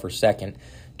Gordie Howe for second,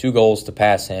 2 goals to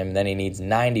pass him. Then he needs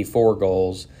 94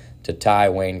 goals to tie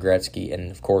Wayne Gretzky, and,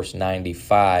 of course,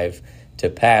 95 to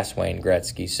pass Wayne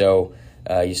Gretzky. So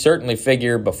you certainly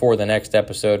figure before the next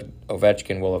episode,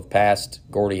 Ovechkin will have passed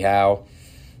Gordie Howe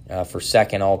for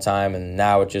second all-time, and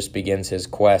now it just begins his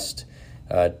quest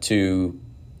to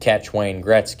catch Wayne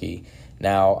Gretzky.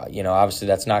 Now, obviously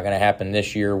that's not going to happen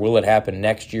this year. Will it happen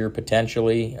next year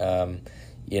potentially?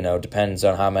 Depends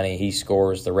on how many he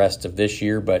scores the rest of this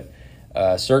year, but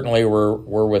certainly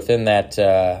we're within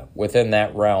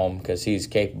that realm because he's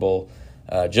capable,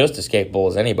 just as capable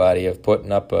as anybody, of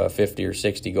putting up a 50 or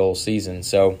 60 goal season.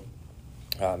 So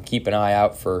Keep an eye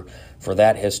out for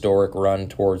that historic run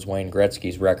towards Wayne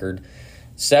Gretzky's record.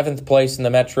 7th place in the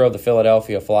Metro, the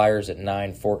Philadelphia Flyers at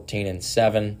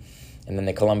 9-14-7, and then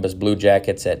the Columbus Blue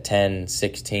Jackets at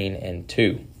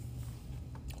 10-16-2.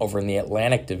 Over in the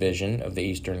Atlantic Division of the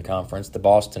Eastern Conference, the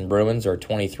Boston Bruins are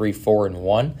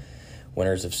 23-4-1,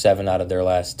 winners of 7 out of their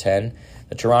last 10.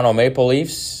 The Toronto Maple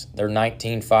Leafs, they're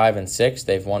 19-5-6.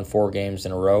 They've won 4 games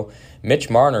in a row.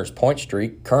 Mitch Marner's point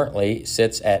streak currently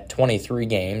sits at 23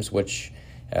 games, which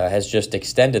has just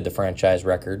extended the franchise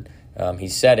record. He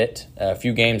set it a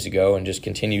few games ago and just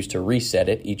continues to reset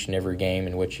it each and every game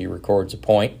in which he records a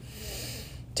point.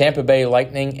 Tampa Bay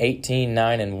Lightning,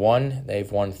 18-9-1.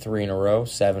 They've won 3 in a row,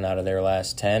 7 out of their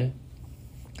last 10.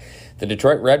 The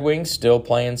Detroit Red Wings still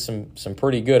playing some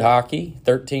pretty good hockey,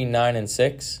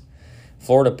 13-9-6.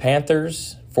 Florida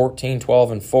Panthers,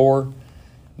 14-12-4.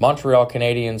 Montreal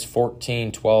Canadiens,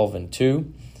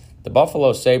 14-12-2. The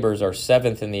Buffalo Sabres are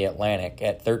 7th in the Atlantic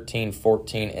at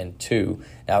 13-14-2.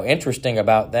 Now, interesting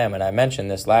about them, and I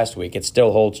mentioned this last week, it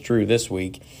still holds true this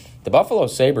week. The Buffalo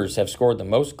Sabres have scored the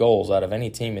most goals out of any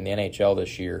team in the NHL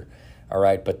this year, all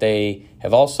right, but they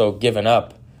have also given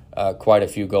up quite a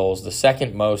few goals, the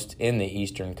second most in the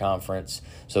Eastern Conference.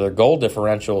 So their goal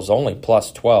differential is only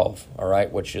plus 12, all right,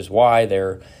 which is why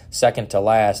they're second to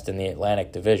last in the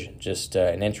Atlantic Division. Just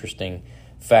an interesting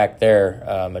fact there.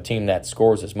 A team that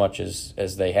scores as much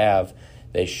as they have,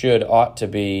 they ought to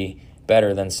be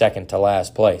better than second to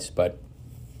last place, but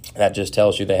that just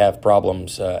tells you they have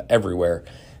problems everywhere.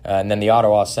 And then the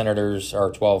Ottawa Senators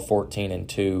are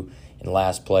 12-14-2 in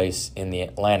last place in the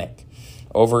Atlantic.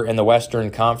 Over in the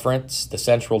Western Conference, the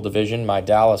Central Division, my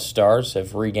Dallas Stars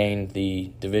have regained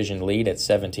the division lead at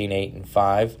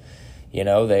 17-8-5. You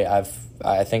know,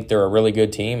 I think they're a really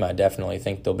good team. I definitely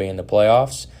think they'll be in the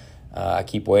playoffs. I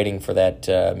keep waiting for that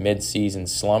mid-season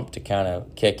slump to kind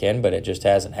of kick in, but it just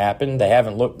hasn't happened. They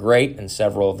haven't looked great in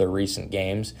several of their recent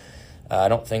games. I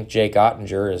don't think Jake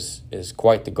Ottinger is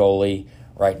quite the goalie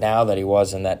right now that he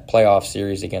was in that playoff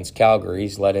series against Calgary.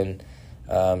 He's let in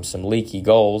some leaky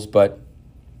goals, but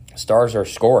Stars are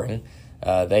scoring.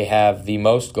 They have the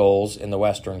most goals in the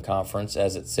Western Conference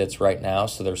as it sits right now,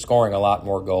 so they're scoring a lot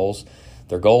more goals.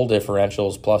 Their goal differential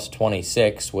is plus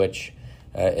 26, which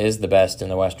is the best in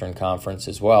the Western Conference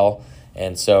as well.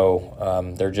 And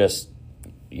so they're just,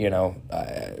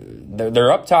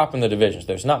 they're up top in the divisions.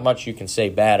 There's not much you can say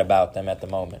bad about them at the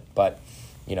moment. But,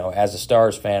 as a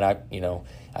Stars fan,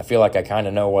 I feel like I kind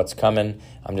of know what's coming.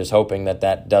 I'm just hoping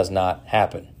that does not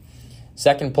happen.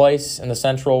 Second place in the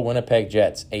Central, Winnipeg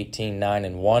Jets,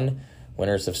 18-9-1.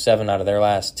 Winners of 7 out of their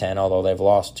last 10, although they've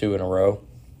lost 2 in a row.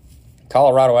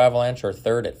 Colorado Avalanche are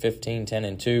third at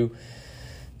 15-10-2.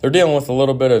 They're dealing with a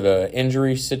little bit of an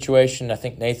injury situation. I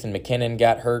think Nathan McKinnon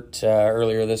got hurt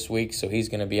earlier this week, so he's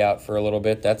going to be out for a little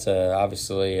bit. That's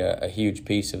obviously a huge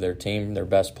piece of their team, their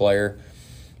best player.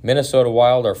 Minnesota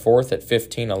Wild are fourth at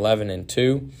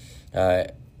 15-11-2.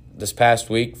 This past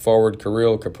week, forward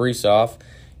Kirill Kaprizov,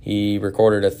 he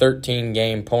recorded a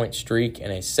 13-game point streak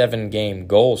and a 7-game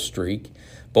goal streak,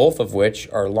 both of which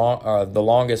are the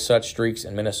longest such streaks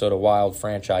in Minnesota Wild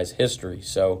franchise history.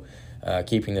 So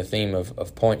keeping the theme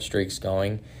of point streaks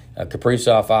going.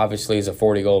 Kaprizov obviously is a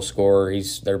 40-goal scorer.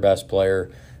 He's their best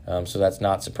player, so that's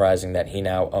not surprising that he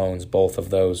now owns both of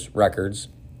those records.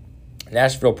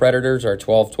 Nashville Predators are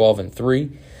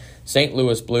 12-12-3. St.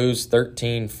 Louis Blues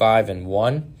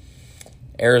 13-5-1.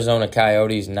 Arizona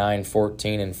Coyotes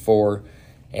 9-14-4.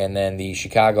 And then the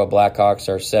Chicago Blackhawks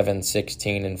are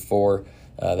 7-16-4.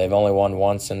 They've only won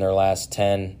once in their last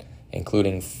 10,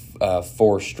 including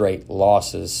 4 straight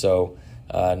losses. So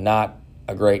not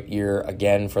a great year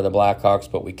again for the Blackhawks,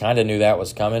 but we kind of knew that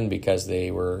was coming because they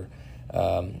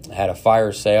had a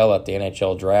fire sale at the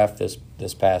NHL draft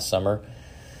this past summer.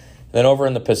 Then over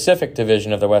in the Pacific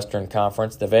Division of the Western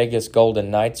Conference, the Vegas Golden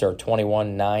Knights are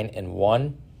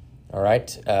 21-9-1. All right,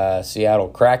 Seattle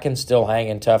Kraken still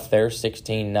hanging tough there,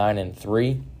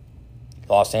 16-9-3.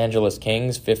 Los Angeles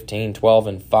Kings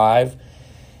 15-12-5.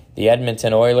 The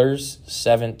Edmonton Oilers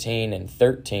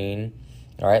 17-13.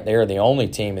 All right, they are the only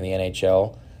team in the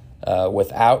NHL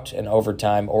without an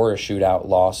overtime or a shootout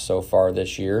loss so far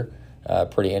this year.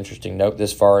 Pretty interesting note.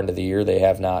 This far into the year, they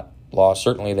have not lost.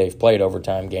 Certainly, they've played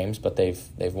overtime games, but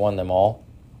they've won them all.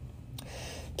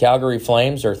 Calgary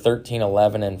Flames are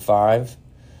 13-11-5.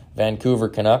 Vancouver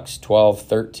Canucks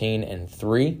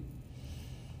 12-13-3.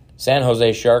 San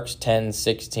Jose Sharks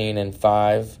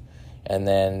 10-16-5. And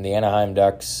then the Anaheim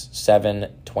Ducks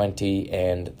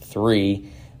 7-20-3.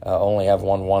 Only have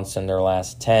won once in their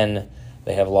last 10.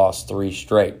 They have lost 3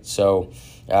 straight. So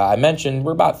I mentioned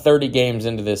we're about 30 games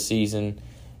into this season.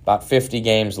 about 50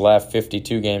 games left,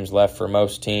 52 games left for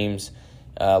most teams.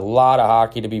 A lot of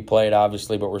hockey to be played,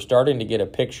 obviously, but we're starting to get a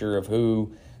picture of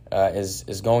who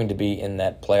is going to be in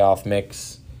that playoff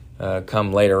mix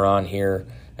come later on here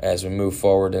as we move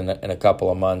forward in a couple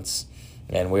of months.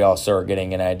 And we also are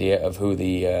getting an idea of who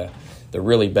the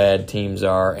really bad teams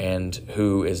are and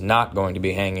who is not going to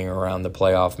be hanging around the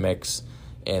playoff mix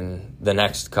in the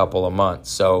next couple of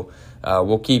months. So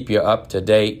we'll keep you up to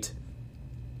date,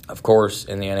 of course,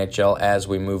 in the NHL as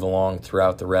we move along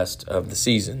throughout the rest of the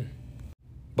season.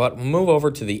 But we'll move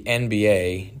over to the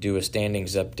NBA, do a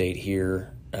standings update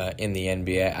here in the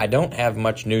NBA. I don't have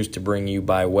much news to bring you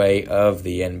by way of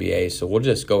the NBA, so we'll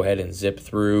just go ahead and zip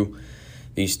through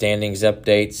these standings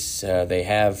updates. They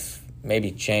have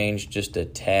maybe changed just a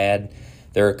tad.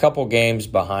 They're a couple games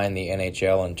behind the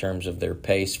NHL in terms of their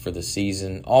pace for the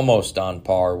season, almost on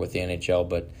par with the NHL,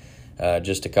 but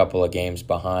just a couple of games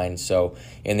behind. So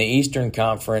in the Eastern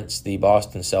Conference, the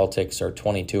Boston Celtics are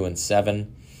 22-7,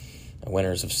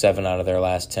 winners of 7 out of their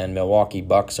last 10. Milwaukee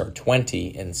Bucks are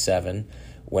 20-7,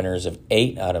 winners of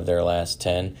 8 out of their last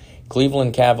 10.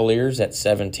 Cleveland Cavaliers at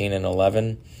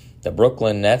 17-11. The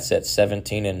Brooklyn Nets at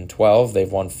 17-12.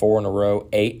 They've won 4 in a row,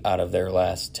 8 out of their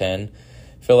last 10.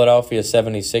 Philadelphia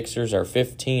 76ers are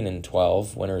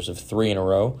 15-12, winners of 3 in a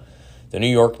row. The New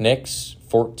York Knicks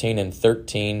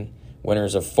 14-13,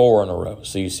 winners of 4 in a row.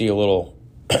 So you see a little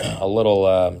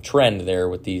trend there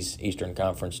with these Eastern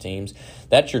Conference teams.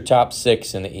 That's your top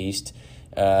 6 in the East.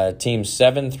 Teams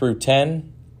 7 through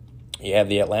 10, you have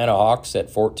the Atlanta Hawks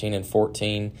at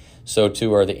 14-14. So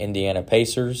too are the Indiana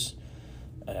Pacers.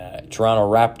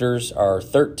 Toronto Raptors are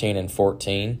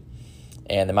 13-14,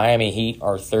 and the Miami Heat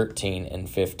are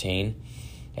 13-15.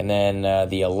 And then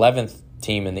the 11th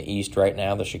team in the East right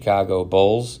now, the Chicago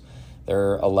Bulls,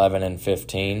 they're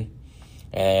 11-15.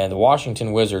 And the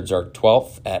Washington Wizards are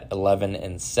 12th at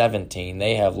 11-17.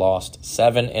 They have lost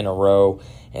 7 in a row,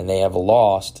 and they have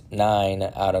lost 9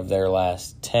 out of their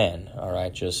last 10. All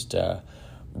right, just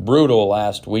brutal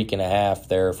last week and a half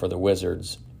there for the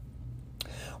Wizards.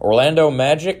 Orlando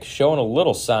Magic showing a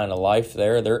little sign of life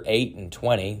there. They're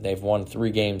 8-20. They've won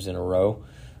 3 games in a row.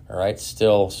 All right,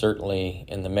 still certainly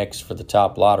in the mix for the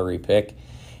top lottery pick.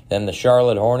 Then the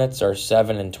Charlotte Hornets are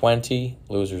 7-20,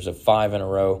 losers of 5 in a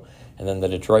row. And then the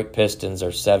Detroit Pistons are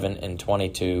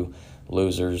 7-22,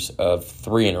 losers of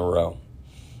 3 in a row.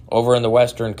 Over in the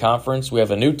Western Conference, we have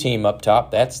a new team up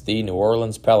top. That's the New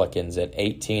Orleans Pelicans at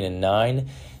 18-9.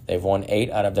 They've won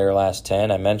 8 out of their last 10.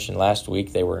 I mentioned last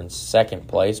week they were in second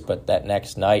place, but that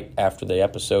next night after the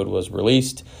episode was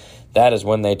released, that is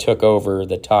when they took over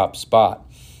the top spot.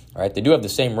 All right, they do have the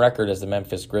same record as the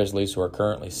Memphis Grizzlies, who are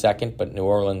currently second, but New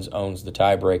Orleans owns the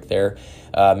tiebreak there.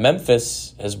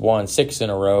 Memphis has won 6 in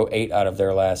a row, 8 out of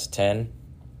their last 10.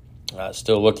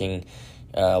 Still looking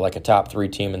like a top 3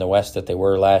 team in the West that they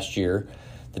were last year.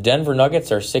 The Denver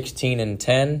Nuggets are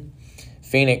 16-10.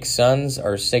 Phoenix Suns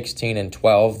are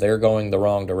 16-12. They're going the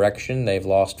wrong direction. They've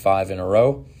lost 5 in a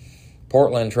row.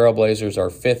 Portland Trailblazers are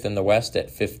 5th in the West at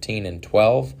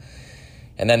 15-12.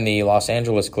 And then the Los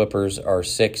Angeles Clippers are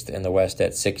 6th in the West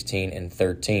at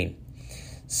 16-13.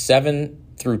 7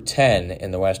 through 10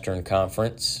 in the Western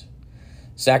Conference.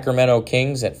 Sacramento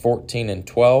Kings at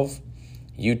 14-12.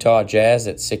 Utah Jazz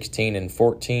at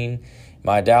 16-14.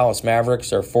 My Dallas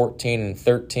Mavericks are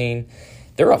 14-13.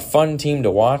 They're a fun team to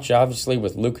watch, obviously,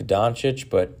 with Luka Doncic,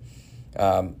 but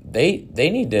they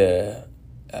need to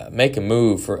make a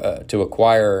move to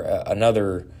acquire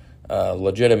another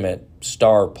legitimate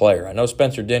star player. I know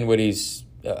Spencer Dinwiddie's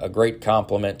a great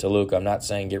compliment to Luka. I'm not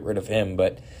saying get rid of him,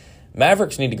 but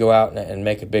Mavericks need to go out and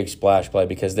make a big splash play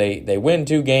because they win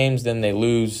 2 games, then they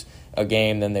lose a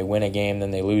game, then they win a game,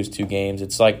 then they lose 2 games.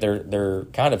 It's like they're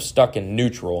kind of stuck in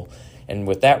neutral. And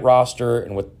with that roster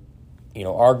and with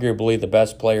arguably the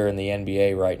best player in the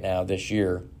NBA right now this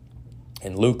year,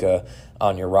 and Luka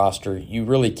on your roster, you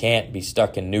really can't be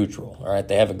stuck in neutral. All right,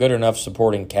 they have a good enough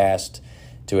supporting cast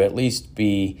to at least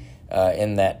be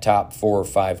in that top 4 or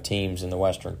 5 teams in the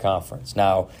Western Conference.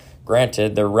 Now,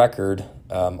 granted, their record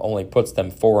only puts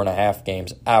them 4.5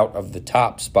 games out of the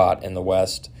top spot in the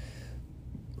West,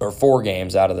 or 4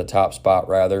 games out of the top spot,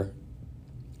 rather.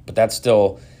 But that's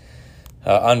still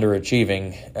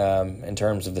underachieving in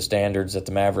terms of the standards that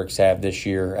the Mavericks have this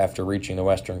year after reaching the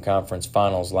Western Conference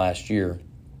Finals last year.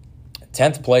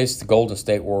 10th place, the Golden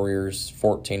State Warriors,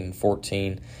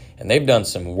 14-14, and they've done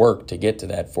some work to get to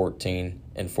that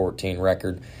 14-14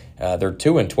 record. They're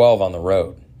 2-12 on the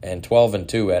road and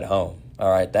 12-2 at home.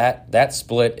 All right, that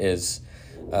split is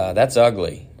that's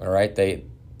ugly. All right,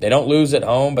 they don't lose at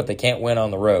home, but they can't win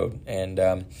on the road. And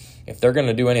if they're going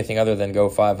to do anything other than go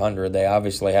 500, they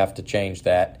obviously have to change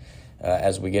that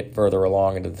as we get further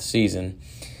along into the season.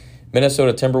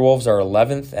 Minnesota Timberwolves are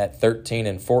 11th at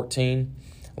 13-14.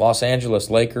 Los Angeles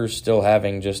Lakers still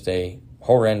having just a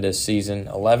horrendous season,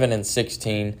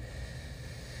 11-16.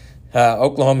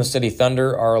 Oklahoma City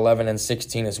Thunder are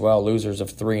 11-16 as well, losers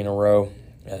of 3 in a row.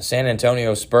 San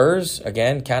Antonio Spurs,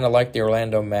 again, kind of like the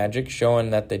Orlando Magic, showing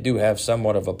that they do have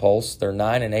somewhat of a pulse. They're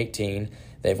 9-18.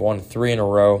 They've won 3 in a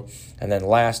row. And then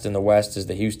last in the West is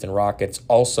the Houston Rockets,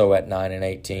 also at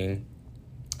 9-18.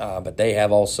 But they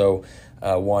have also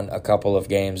won a couple of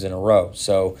games in a row.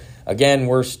 So, again,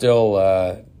 we're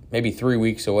still maybe 3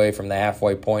 weeks away from the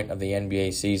halfway point of the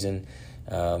NBA season.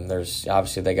 There's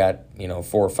obviously they got 4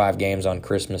 or 5 games on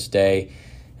Christmas Day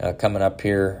coming up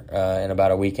here in about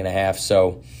a week and a half.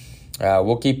 So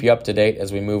we'll keep you up to date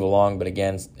as we move along. But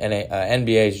again,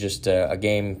 NBA is just a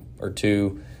game or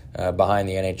two behind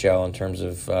the NHL in terms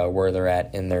of where they're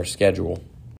at in their schedule.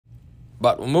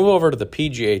 But we'll move over to the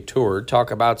PGA Tour, talk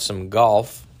about some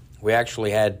golf. We actually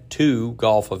had 2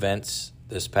 golf events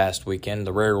this past weekend,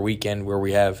 the rare weekend where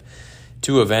we have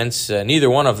 2 events. Neither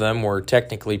one of them were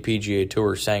technically PGA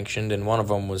Tour sanctioned, and one of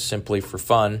them was simply for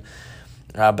fun.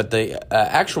 But the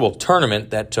actual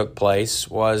tournament that took place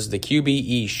was the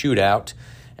QBE Shootout,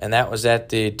 and that was at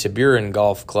the Tiburon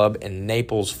Golf Club in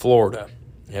Naples, Florida.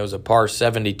 It was a par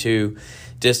 72.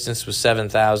 Distance was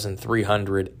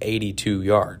 7,382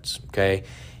 yards. Okay,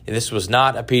 this was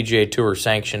not a PGA Tour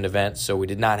sanctioned event, so we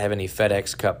did not have any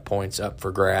FedEx Cup points up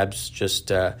for grabs.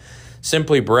 Just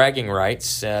simply bragging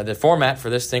rights. The format for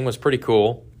this thing was pretty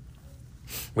cool.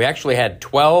 We actually had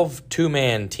 12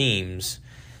 two-man teams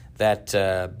that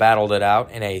battled it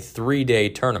out in a 3-day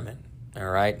tournament. All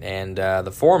right, and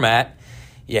the format,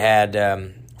 you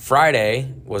had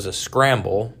Friday was a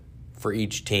scramble for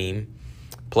each team,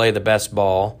 play the best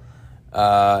ball.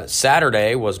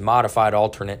 Saturday was modified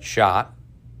alternate shot,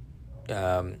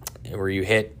 where you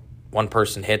hit, one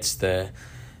person hits the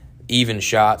even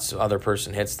shots, other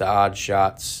person hits the odd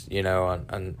shots,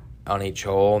 on each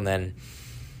hole. And then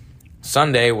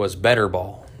Sunday was better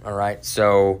ball. All right,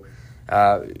 so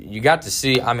you got to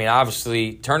see,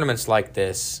 obviously tournaments like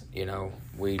this,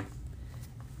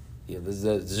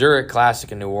 the Zurich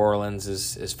Classic in New Orleans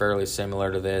is fairly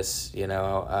similar to this,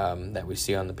 that we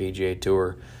see on the PGA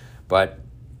Tour. But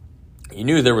you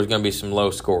knew there was going to be some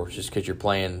low scores just because you're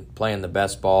playing the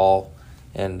best ball,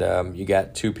 and you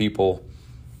got 2 people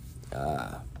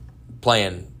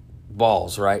playing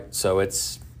balls, right? So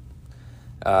it's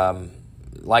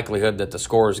likelihood that the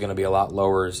score is going to be a lot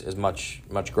lower is much,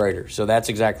 much greater. So that's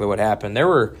exactly what happened. There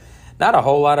were not a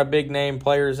whole lot of big-name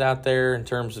players out there in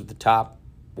terms of the top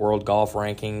world golf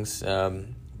rankings,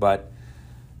 but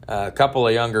a couple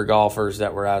of younger golfers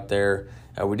that were out there.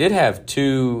 We did have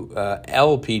 2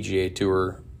 LPGA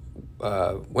Tour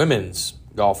women's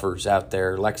golfers out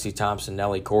there, Lexi Thompson,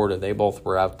 Nelly Korda. They both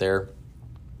were out there.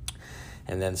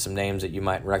 And then some names that you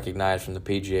might recognize from the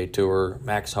PGA Tour,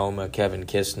 Max Homa, Kevin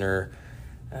Kistner,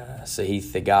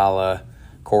 Sahith Theegala,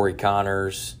 Corey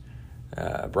Connors,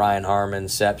 Brian Harmon,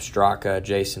 Sepp Straka,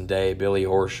 Jason Day, Billy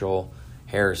Horschel,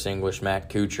 Harris English, Matt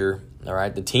Kuchar. All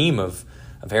right, the team of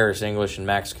Harris English and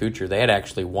Max Kuchar, they had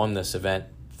actually won this event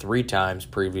 3 times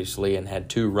previously and had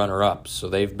 2 runner-ups. So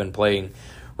they've been playing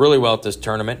really well at this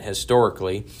tournament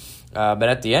historically. But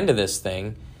at the end of this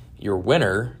thing, your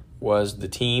winner was the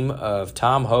team of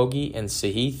Tom Hoge and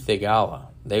Sahith Theegala.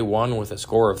 They won with a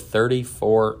score of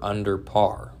 34 under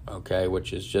par, okay,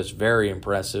 which is just very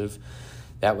impressive.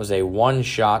 That was a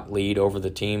 1-shot lead over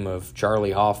the team of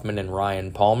Charlie Hoffman and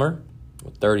Ryan Palmer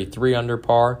with 33 under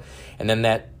par. And then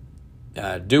that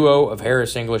duo of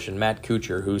Harris English and Matt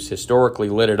Kuchar, who's historically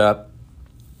lit it up,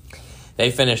 they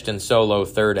finished in solo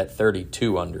third at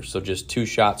 32 under. So just 2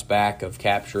 shots back of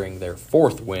capturing their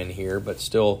 4th win here, but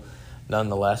still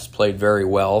nonetheless played very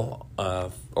well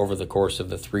over the course of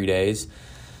the 3 days.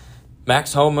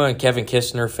 Max Homa and Kevin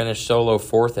Kistner finished solo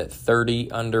 4th at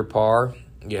 30 under par.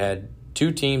 You had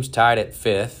 2 teams tied at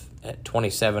 5th at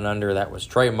 27 under. That was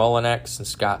Trey Mullinax and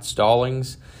Scott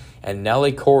Stallings, and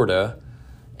Nelly Korda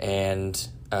and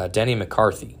Denny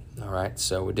McCarthy. All right,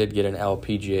 so we did get an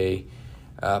LPGA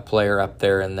player up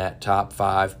there in that top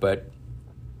 5. But,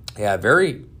 yeah,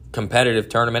 very competitive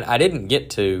tournament. I didn't get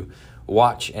to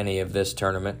watch any of this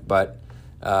tournament, but,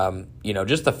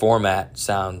 just the format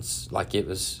sounds like it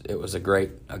was a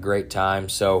great time.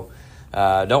 So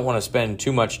don't want to spend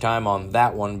too much time on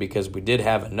that one because we did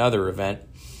have another event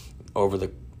over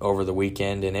the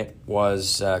weekend, and it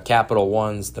was Capital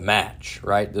One's The Match,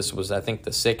 right? This was, I think,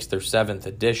 the 6th or 7th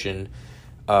edition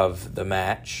of The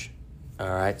Match. All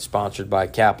right, sponsored by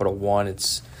Capital One.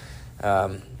 It's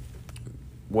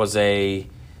was a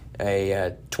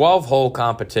 12-hole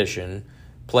competition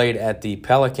played at the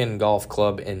Pelican Golf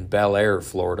Club in Bel Air,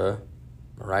 Florida.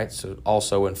 All right, so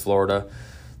also in Florida.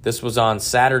 This was on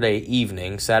Saturday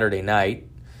night,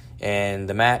 and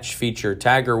the match featured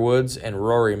Tiger Woods and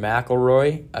Rory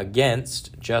McIlroy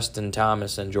against Justin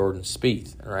Thomas and Jordan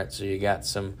Spieth. All right, so you got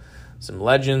some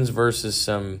legends versus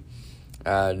some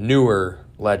newer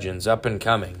legends, up and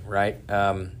coming, right?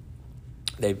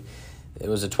 It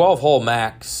was a 12-hole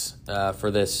max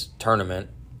for this tournament,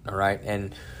 all right,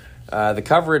 and the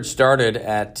coverage started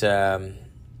at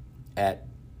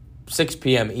 6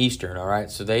 p.m. Eastern, all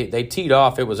right, so they teed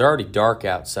off. It was already dark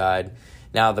outside.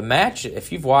 Now the match,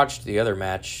 if you've watched the other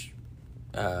matches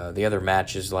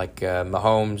like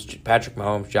Patrick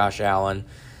Mahomes, Josh Allen,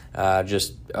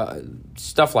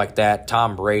 stuff like that,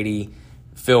 Tom Brady,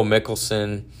 Phil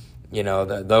Mickelson,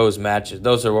 those matches,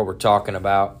 those are what we're talking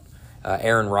about.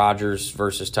 Aaron Rodgers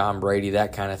versus Tom Brady,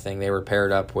 that kind of thing. They were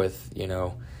paired up with,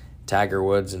 Tiger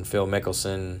Woods and Phil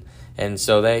Mickelson. And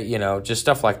so they, just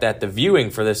stuff like that. The viewing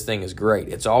for this thing is great.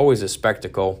 It's always a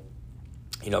spectacle.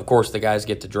 Of course, the guys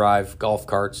get to drive golf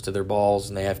carts to their balls,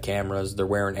 and they have cameras. They're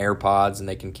wearing AirPods, and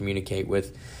they can communicate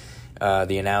with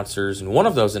the announcers. And one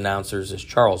of those announcers is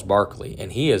Charles Barkley,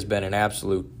 and he has been an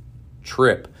absolute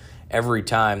trip every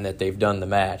time that they've done the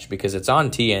match because it's on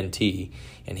TNT,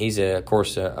 and he's, of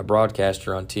course, a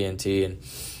broadcaster on TNT, and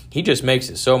he just makes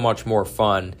it so much more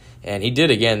fun. And he did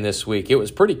again this week. It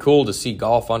was pretty cool to see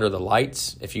golf under the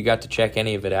lights, if you got to check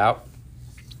any of it out.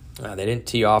 They didn't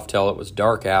tee off till it was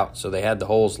dark out, so they had the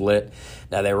holes lit.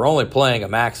 Now, they were only playing a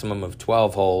maximum of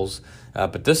 12 holes,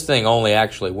 but this thing only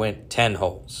actually went 10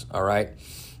 holes, all right?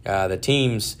 The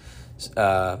teams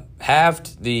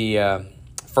halved the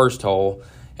first hole,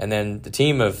 and then the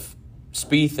team of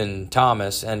Spieth and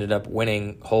Thomas ended up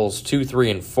winning holes 2,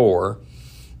 3, and 4.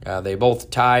 They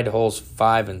both tied holes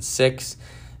 5 and 6.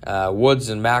 Woods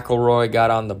and McIlroy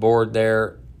got on the board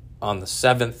there on the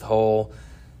 7th hole.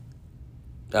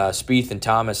 Spieth and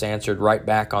Thomas answered right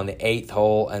back on the 8th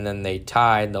hole, and then they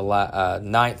tied the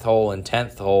 9th hole and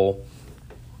 10th hole.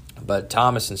 But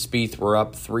Thomas and Spieth were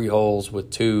up 3 holes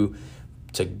with 2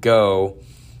 to go.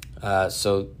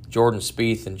 So Jordan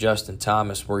Spieth and Justin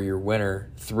Thomas were your winner,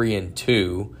 3 and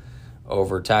 2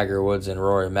 over Tiger Woods and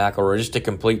Rory McIlroy. Just a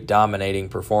complete dominating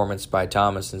performance by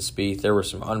Thomas and Spieth. There were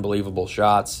some unbelievable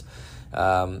shots.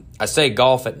 I say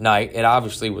golf at night. It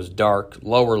obviously was dark,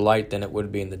 lower light than it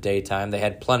would be in the daytime. They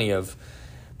had plenty of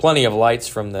lights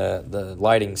from the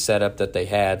lighting setup that they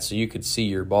had, so you could see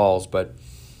your balls, but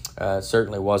it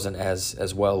certainly wasn't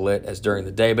as well lit as during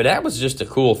the day. But that was just a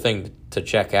cool thing to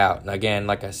check out. And again,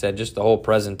 like I said, just the whole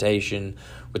presentation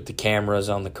with the cameras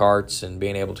on the carts and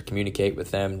being able to communicate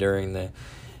with them while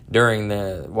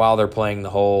they're playing the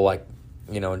hole,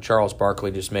 and Charles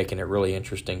Barkley just making it really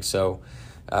interesting. So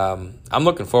I'm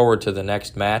looking forward to the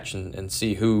next match and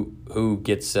see who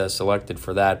gets selected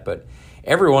for that. But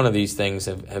every one of these things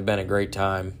have been a great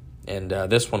time, and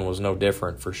this one was no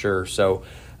different for sure. So,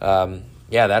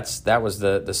 that was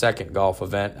the second golf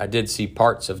event. I did see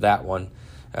parts of that one,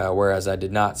 whereas I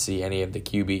did not see any of the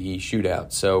QBE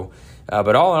shootout. So,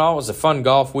 but all in all, it was a fun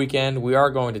golf weekend. We are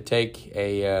going to take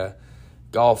a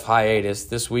golf hiatus.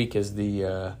 This week is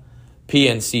the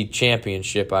PNC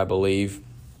Championship, I believe.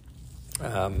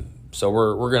 So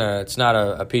we're gonna. It's not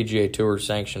a PGA Tour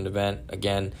sanctioned event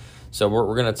again, so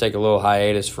we're gonna take a little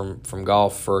hiatus from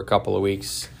golf for a couple of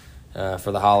weeks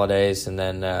for the holidays, and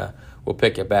then we'll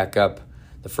pick it back up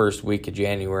the first week of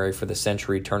January for the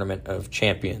Century Tournament of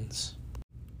Champions.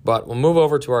 But we'll move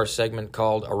over to our segment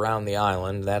called Around the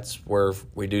Island. That's where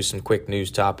we do some quick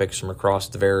news topics from across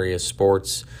the various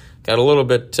sports. Got a little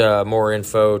bit more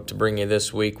info to bring you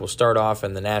this week. We'll start off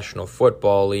in the National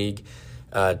Football League.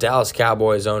 Dallas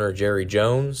Cowboys owner Jerry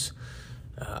Jones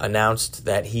announced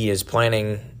that he is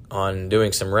planning on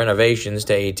doing some renovations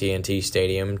to AT&T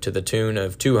Stadium to the tune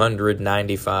of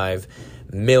 $295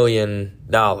 million.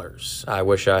 I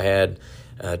wish I had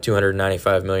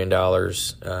 $295 million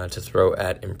to throw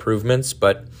at improvements,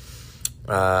 but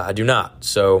I do not.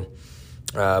 So,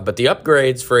 but the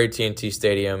upgrades for AT&T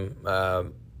Stadium,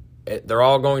 they're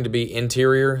all going to be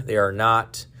interior. They are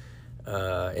not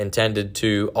intended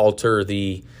to alter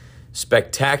the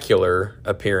spectacular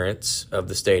appearance of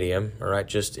the stadium, all right,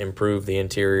 just improve the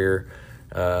interior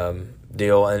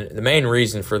deal. And the main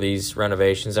reason for these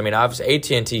renovations, obviously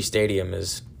AT&T Stadium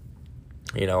is,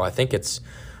 I think it's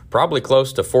probably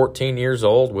close to 14 years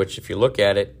old, which if you look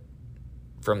at it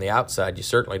from the outside, you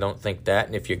certainly don't think that.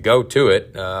 And if you go to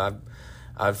it,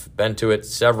 I've been to it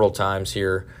several times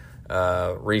here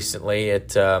recently.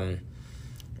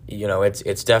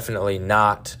 it's definitely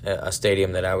not a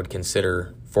stadium that I would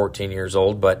consider 14 years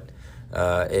old, but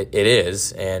it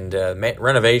is. And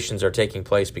renovations are taking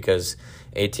place because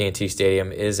AT&T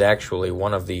Stadium is actually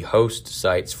one of the host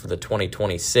sites for the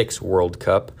 2026 World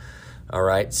Cup. All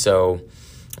right, so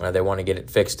they want to get it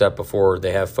fixed up before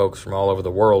they have folks from all over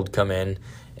the world come in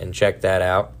and check that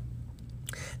out.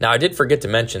 Now, I did forget to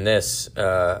mention this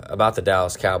about the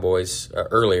Dallas Cowboys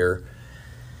earlier.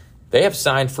 They have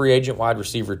signed free agent wide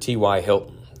receiver T.Y.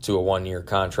 Hilton to a one-year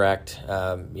contract.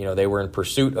 They were in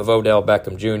pursuit of Odell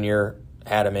Beckham Jr.,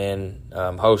 had him in,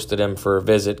 hosted him for a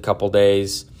visit, a couple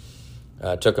days,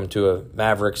 took him to a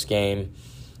Mavericks game,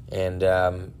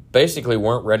 and basically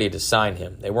weren't ready to sign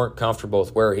him. They weren't comfortable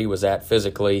with where he was at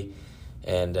physically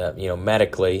and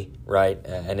medically, right?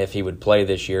 And if he would play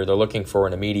this year, they're looking for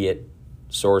an immediate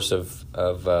source of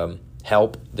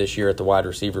help this year at the wide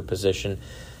receiver position.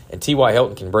 And T.Y.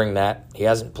 Hilton can bring that. He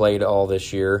hasn't played all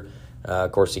this year.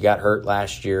 Of course, he got hurt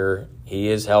last year. He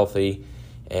is healthy,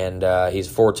 and he's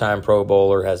a four-time Pro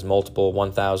Bowler, has multiple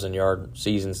 1,000-yard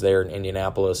seasons there in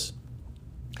Indianapolis.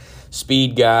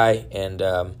 Speed guy, and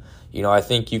I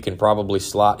think you can probably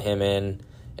slot him in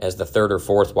as the third or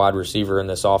fourth wide receiver in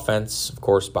this offense, of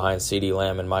course, behind CeeDee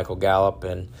Lamb and Michael Gallup.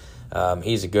 And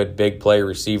he's a good big play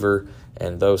receiver,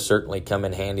 and those certainly come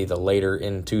in handy the later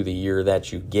into the year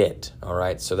that you get. All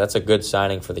right, so that's a good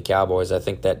signing for the Cowboys. I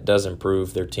think that does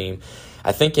improve their team.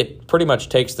 I think it pretty much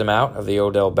takes them out of the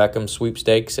Odell Beckham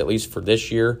sweepstakes, at least for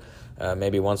this year.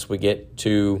 Maybe once we get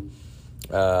to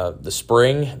the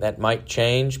spring, that might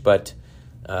change, but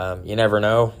you never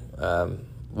know.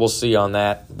 We'll see on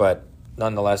that, but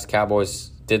nonetheless, Cowboys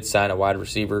did sign a wide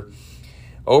receiver.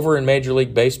 Over in Major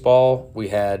League Baseball, we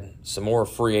had some more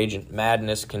free agent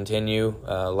madness continue.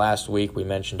 Last week, we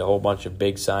mentioned a whole bunch of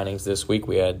big signings. This week,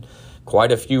 we had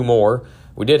quite a few more.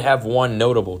 We did have one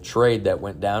notable trade that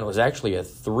went down. It was actually a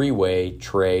three-way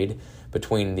trade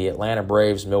between the Atlanta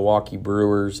Braves, Milwaukee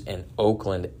Brewers, and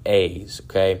Oakland A's,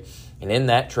 okay? And in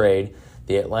that trade,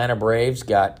 the Atlanta Braves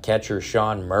got catcher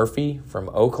Sean Murphy from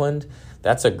Oakland.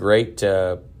 That's a great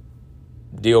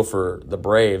deal for the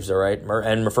Braves, all right?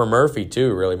 And for Murphy,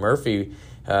 too, really. Murphy,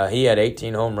 he had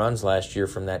 18 home runs last year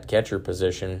from that catcher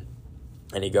position,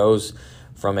 and he goes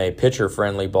from a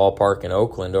pitcher-friendly ballpark in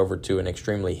Oakland over to an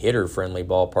extremely hitter-friendly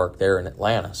ballpark there in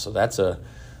Atlanta. So that's a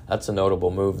notable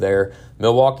move there.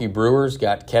 Milwaukee Brewers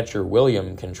got catcher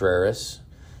William Contreras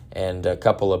and a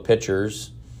couple of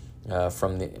pitchers,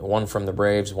 one from the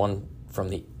Braves, one from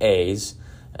the A's.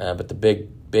 But the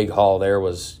big haul there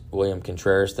was William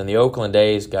Contreras. Then the Oakland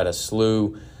A's got a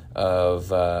slew of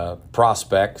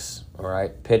prospects, all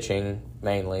right, pitching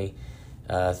mainly.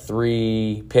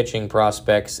 3 pitching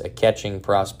prospects, a catching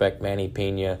prospect, Manny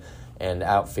Pena, and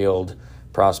outfield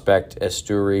prospect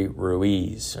Esteury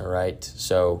Ruiz, all right?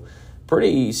 So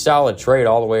pretty solid trade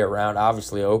all the way around.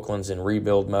 Obviously, Oakland's in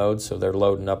rebuild mode, so they're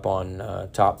loading up on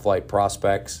top-flight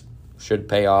prospects. Should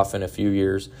pay off in a few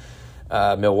years.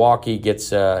 Milwaukee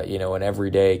gets an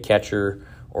everyday catcher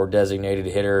or designated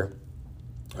hitter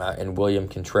in William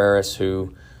Contreras,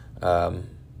 who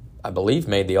I believe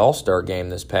made the All-Star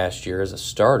game this past year as a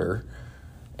starter.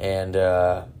 And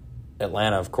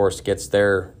Atlanta, of course, gets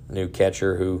their new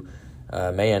catcher who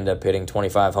may end up hitting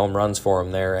 25 home runs for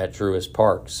him there at Truist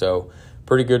Park. So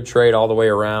pretty good trade all the way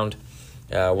around.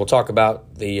 We'll talk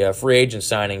about the free agent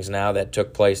signings now that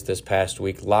took place this past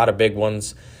week. A lot of big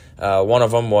ones. One of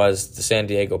them was the San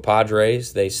Diego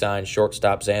Padres. They signed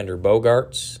shortstop Xander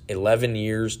Bogaerts, 11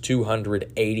 years,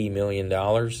 $280 million.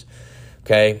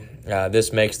 Okay,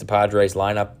 this makes the Padres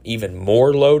lineup even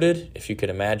more loaded, if you could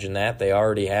imagine that. They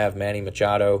already have Manny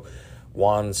Machado,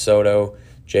 Juan Soto,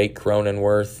 Jake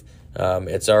Cronenworth.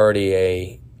 It's already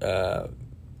a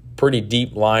pretty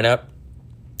deep lineup,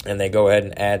 and they go ahead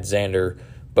and add Xander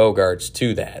Bogaerts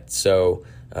to that. So,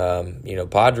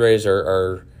 Padres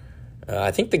are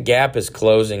I think the gap is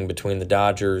closing between the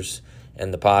Dodgers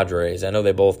and the Padres. I know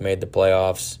they both made the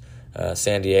playoffs.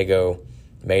 San Diego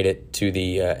made it to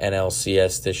the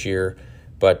NLCS this year.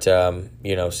 But,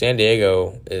 San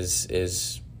Diego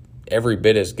is every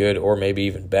bit as good or maybe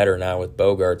even better now with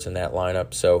Bogaerts in that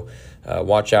lineup. So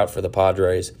watch out for the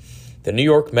Padres. The New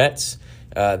York Mets,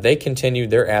 they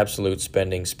continued their absolute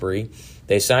spending spree.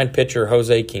 They signed pitcher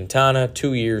Jose Quintana,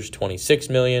 2 years, $26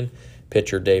 million.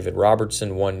 Pitcher David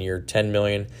Robertson, 1 year, $10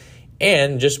 million.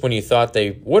 And just when you thought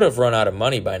they would have run out of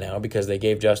money by now because they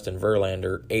gave Justin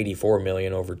Verlander $84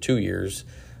 million over 2 years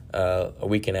a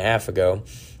week and a half ago,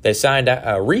 they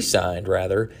re-signed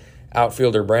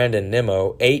outfielder Brandon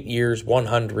Nimmo, 8 years,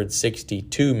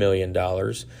 $162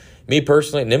 million. Me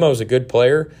personally, Nimmo's a good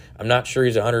player. I'm not sure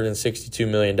he's $162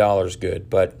 million good,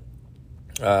 but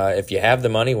If you have the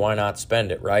money, why not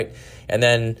spend it, right? And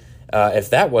then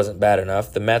if that wasn't bad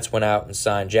enough, the Mets went out and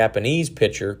signed Japanese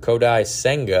pitcher Kodai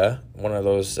Senga, one of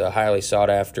those highly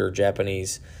sought-after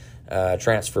Japanese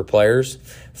transfer players.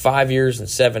 5 years and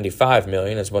 $75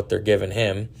 million is what they're giving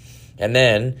him. And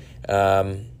then,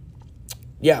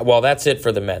 that's it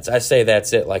for the Mets. I say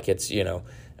that's it like it's,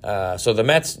 so the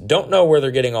Mets don't know where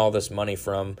they're getting all this money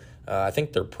from. I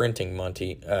think they're printing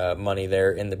money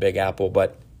there in the Big Apple,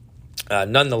 but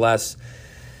nonetheless,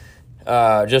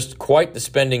 just quite the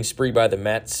spending spree by the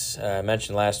Mets. I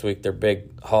mentioned last week their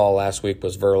big haul last week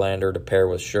was Verlander to pair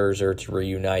with Scherzer to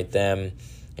reunite them.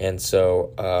 And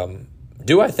so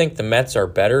do I think the Mets are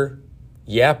better?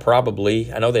 Yeah,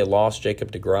 probably. I know they lost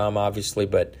Jacob deGrom, obviously,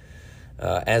 but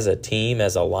as a team,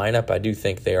 as a lineup, I do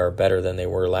think they are better than they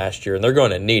were last year. And they're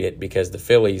going to need it because the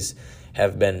Phillies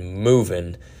have been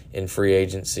moving in free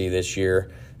agency this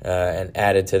year and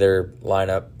added to their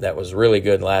lineup that was really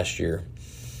good last year.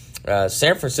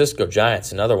 San Francisco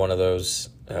Giants, another one of those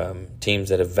teams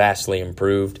that have vastly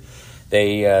improved.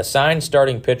 They signed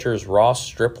starting pitchers Ross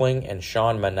Stripling and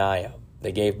Sean Manaea.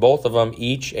 They gave both of them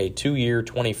each a 2-year,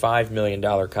 $25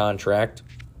 million contract,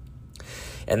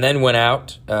 and then went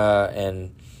out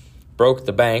and broke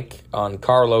the bank on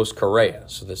Carlos Correa.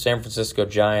 So the San Francisco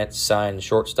Giants signed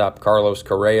shortstop Carlos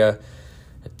Correa,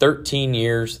 13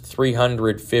 years,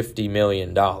 $350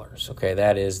 million. Okay,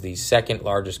 that is the second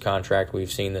largest contract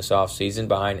we've seen this offseason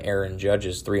behind Aaron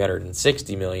Judge's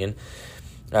 $360 million.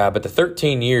 But the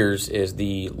 13 years is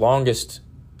the longest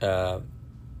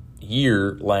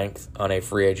year length on a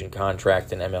free agent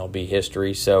contract in MLB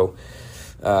history. So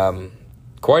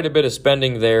quite a bit of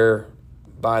spending there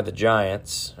by the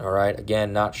Giants. All right,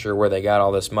 again, not sure where they got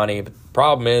all this money. But the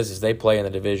problem is they play in the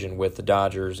division with the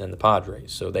Dodgers and the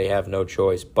Padres, so they have no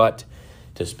choice but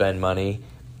to spend money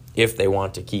if they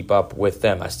want to keep up with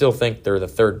them. I still think they're the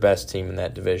third best team in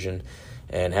that division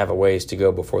and have a ways to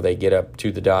go before they get up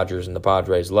to the Dodgers and the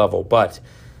Padres level. But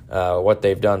what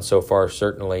they've done so far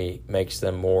certainly makes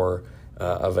them more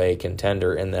of a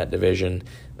contender in that division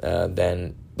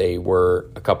than they were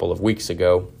a couple of weeks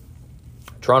ago.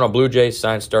 Toronto Blue Jays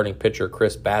signed starting pitcher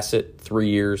Chris Bassett, 3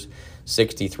 years,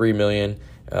 $63 million.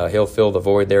 He'll fill the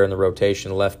void there in the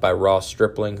rotation left by Ross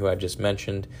Stripling, who I just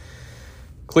mentioned.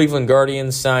 Cleveland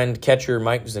Guardians signed catcher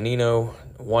Mike Zunino,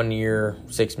 1 year,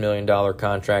 $6 million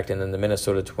contract. And then the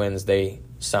Minnesota Twins, they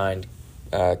signed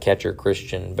catcher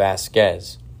Christian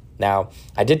Vasquez. Now,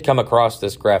 I did come across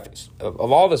this graphic.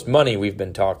 Of all this money we've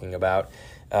been talking about,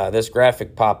 this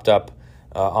graphic popped up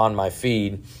on my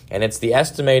feed, and it's the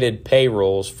estimated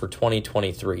payrolls for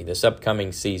 2023, this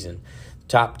upcoming season.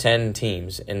 Top 10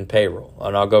 teams in payroll,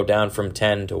 and I'll go down from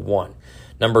 10 to 1.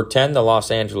 Number 10, the Los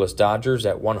Angeles Dodgers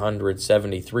at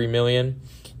 $173 million.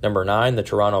 Number 9, the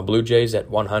Toronto Blue Jays at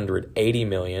 $180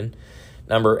 million.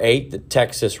 Number 8, the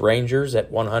Texas Rangers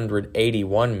at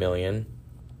 $181 million.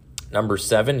 Number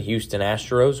 7, Houston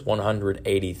Astros,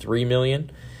 $183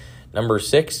 million. Number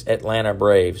 6, Atlanta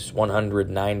Braves,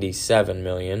 $197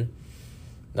 million.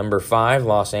 Number 5,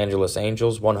 Los Angeles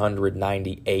Angels,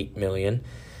 $198 million.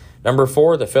 Number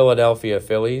 4, the Philadelphia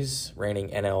Phillies, reigning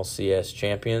NLCS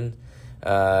champion,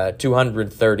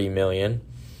 $230 million.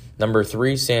 Number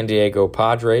 3, San Diego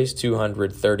Padres,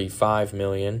 $235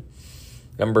 million.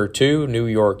 Number 2, New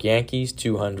York Yankees,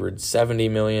 $270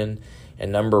 million.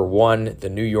 And number 1, the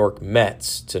New York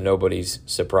Mets, to nobody's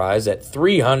surprise, at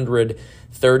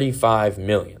 $335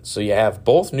 million. So you have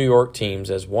both New York teams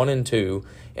as 1 and 2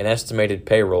 in estimated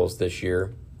payrolls this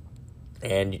year.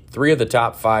 And 3 of the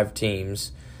top 5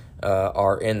 teams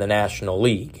are in the National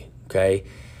League, okay?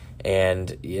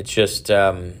 And it's just,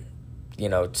 some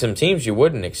teams you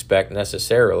wouldn't expect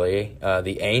necessarily.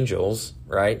 The Angels,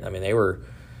 right? I mean, they were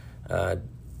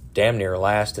damn near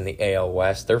last in the AL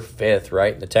West. They're 5th,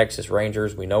 right? The Texas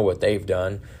Rangers, we know what they've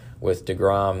done with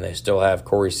DeGrom. They still have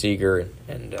Corey Seager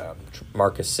and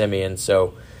Marcus Semien.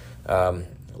 So a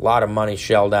lot of money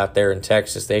shelled out there in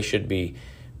Texas. They should be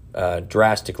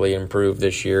drastically improved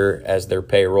this year, as their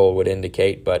payroll would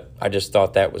indicate. But I just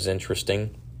thought that was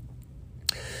interesting.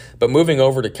 But moving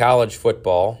over to college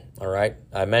football, all right,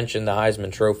 I mentioned the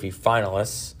Heisman Trophy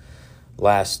finalists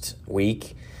last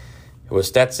week. It was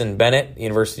Stetson Bennett,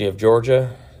 University of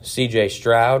Georgia, C.J.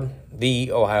 Stroud,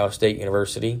 The Ohio State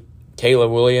University,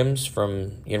 Caleb Williams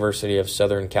from University of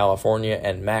Southern California,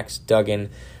 and Max Duggan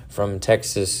from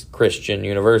Texas Christian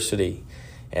University.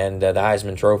 And the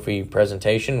Heisman Trophy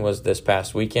presentation was this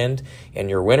past weekend, and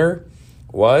your winner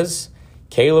was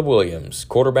Caleb Williams,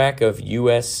 quarterback of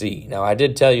USC. Now, I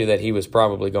did tell you that he was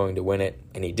probably going to win it,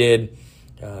 and he did.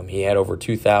 He had over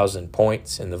 2,000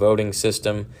 points in the voting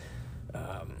system.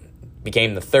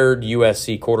 became the third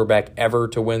USC quarterback ever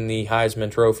to win the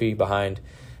Heisman Trophy behind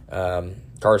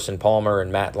Carson Palmer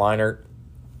and Matt Leinart.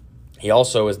 He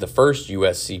also is the first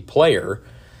USC player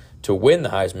to win the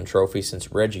Heisman Trophy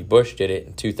since Reggie Bush did it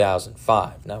in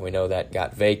 2005. Now, we know that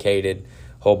got vacated,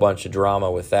 whole bunch of drama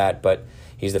with that, but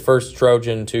he's the first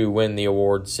Trojan to win the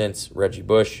award since Reggie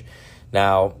Bush.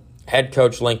 Now, head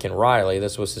coach Lincoln Riley,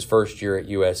 this was his first year at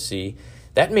USC.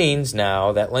 That means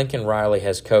now that Lincoln Riley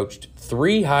has coached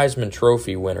 3 Heisman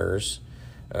Trophy winners,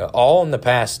 all in the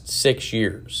past 6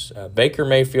 years. Baker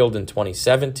Mayfield in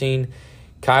 2017,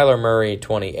 Kyler Murray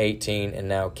 2018, and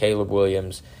now Caleb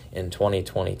Williams in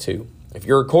 2022. If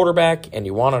you're a quarterback and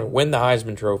you want to win the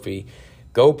Heisman Trophy,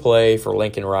 go play for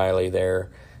Lincoln Riley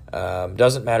there.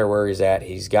 Doesn't matter where he's at.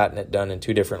 He's gotten it done in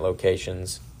 2 different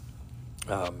locations.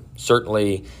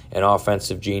 Certainly an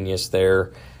offensive genius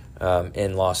there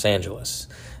in Los Angeles.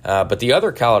 But the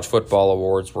other college football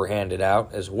awards were handed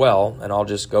out as well, and I'll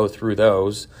just go through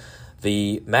those.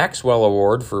 The Maxwell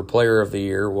Award for Player of the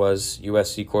Year was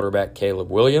USC quarterback Caleb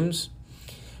Williams.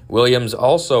 Williams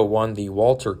also won the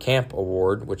Walter Camp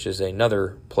Award, which is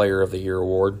another Player of the Year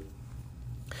award.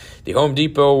 The Home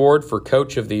Depot Award for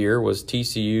Coach of the Year was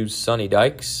TCU's Sonny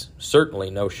Dykes.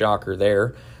 Certainly no shocker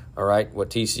there. All right,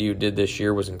 what TCU did this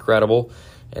year was incredible,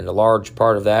 and a large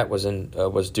part of that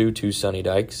was due to Sonny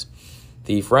Dykes.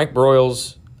 The Frank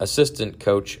Broyles Assistant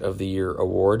Coach of the Year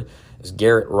award is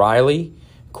Garrett Riley,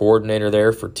 coordinator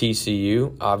there for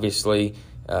TCU. Obviously,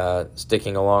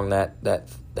 sticking along that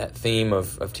theme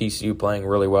of TCU playing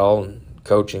really well and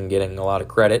coaching getting a lot of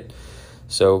credit.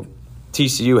 So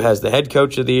TCU has the head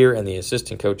coach of the year and the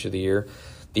assistant coach of the year.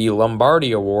 The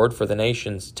Lombardi Award for the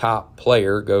nation's top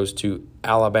player goes to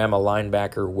Alabama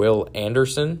linebacker Will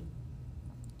Anderson.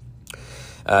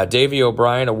 Davey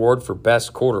O'Brien Award for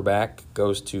best quarterback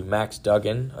goes to Max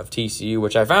Duggan of TCU,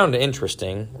 which I found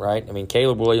interesting, right? I mean,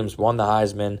 Caleb Williams won the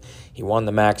Heisman, he won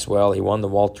the Maxwell, he won the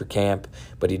Walter Camp,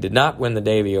 but he did not win the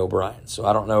Davey O'Brien. So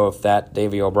I don't know if that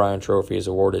Davey O'Brien trophy is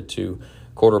awarded to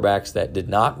quarterbacks that did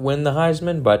not win the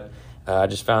Heisman, but I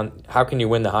just found, how can you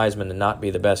win the Heisman and not be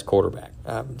the best quarterback?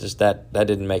 Just that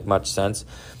didn't make much sense.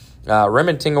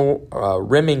 Remington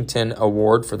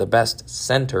Award for the best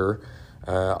center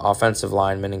offensive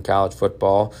lineman in college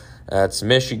football. It's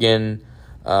Michigan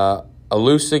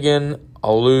Olusegun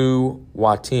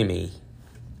Oluwatimi.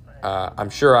 I'm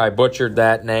sure I butchered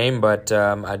that name, but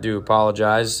I do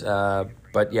apologize.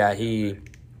 But yeah, he's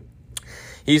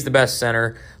the best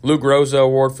center. Lou Groza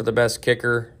Award for the best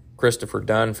kicker, Christopher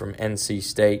Dunn from NC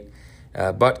State.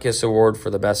 Butkus Award for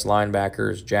the best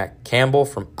linebackers, Jack Campbell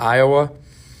from Iowa.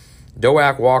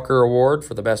 Doak Walker Award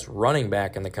for the best running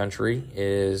back in the country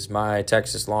is my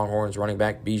Texas Longhorns running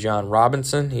back, Bijan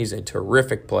Robinson. He's a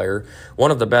terrific player,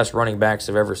 one of the best running backs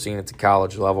I've ever seen at the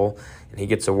college level, and he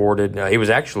gets awarded. He was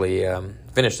actually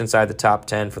finished inside the top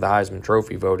 10 for the Heisman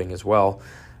Trophy voting as well,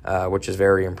 which is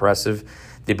very impressive.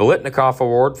 The Biletnikoff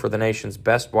Award for the nation's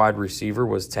best wide receiver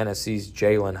was Tennessee's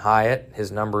Jalen Hyatt. His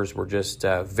numbers were just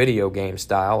video game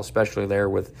style, especially there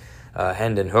with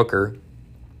Hendon Hooker.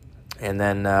 And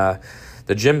then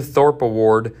the Jim Thorpe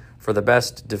Award for the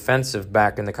best defensive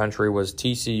back in the country was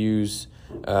TCU's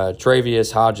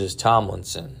Travius Hodges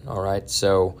Tomlinson. All right,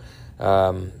 so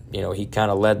he kind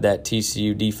of led that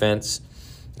TCU defense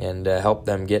and helped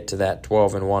them get to that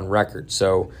 12-1 record.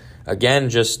 So again,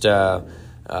 just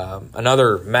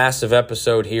another massive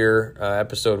episode here,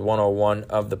 episode 101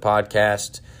 of the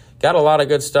podcast. Got a lot of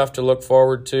good stuff to look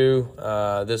forward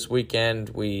to this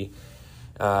weekend.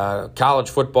 College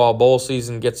football bowl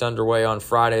season gets underway on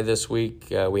Friday this week.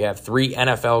 We have 3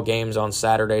 NFL games on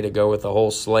Saturday to go with the whole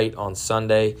slate on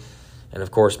Sunday. And, of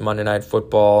course, Monday Night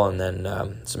Football and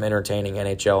then some entertaining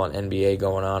NHL and NBA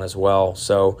going on as well.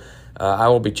 So I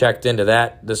will be checked into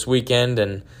that this weekend,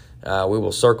 and we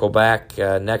will circle back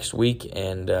next week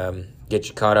and get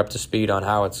you caught up to speed on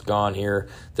how it's gone here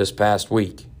this past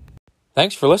week.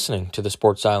 Thanks for listening to the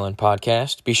Sports Island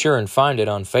Podcast. Be sure and find it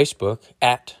on Facebook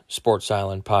at Sports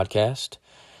Island Podcast.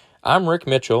 I'm Rick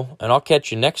Mitchell, and I'll catch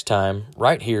you next time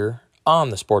right here on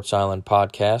the Sports Island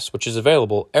Podcast, which is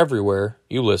available everywhere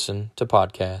you listen to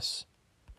podcasts.